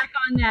feedback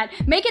on that.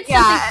 Make it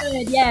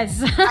something good.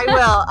 Yes.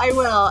 I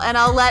will. And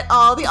I'll let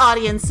all the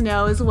audience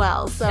know as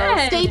well. So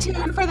Stay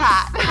tuned for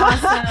that.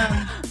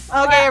 Awesome.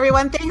 Okay,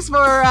 everyone. Thanks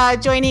for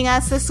joining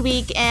us this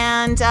week.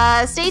 And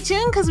stay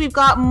tuned because we've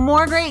got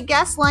more great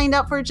guests lined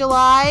up for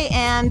July.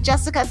 And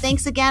Jessica,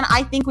 thanks again.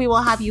 I think we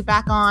will have you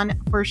back on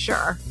for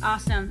sure.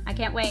 Awesome. I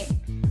can't wait.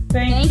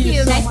 Thank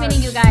you so Nice much.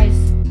 meeting you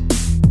guys.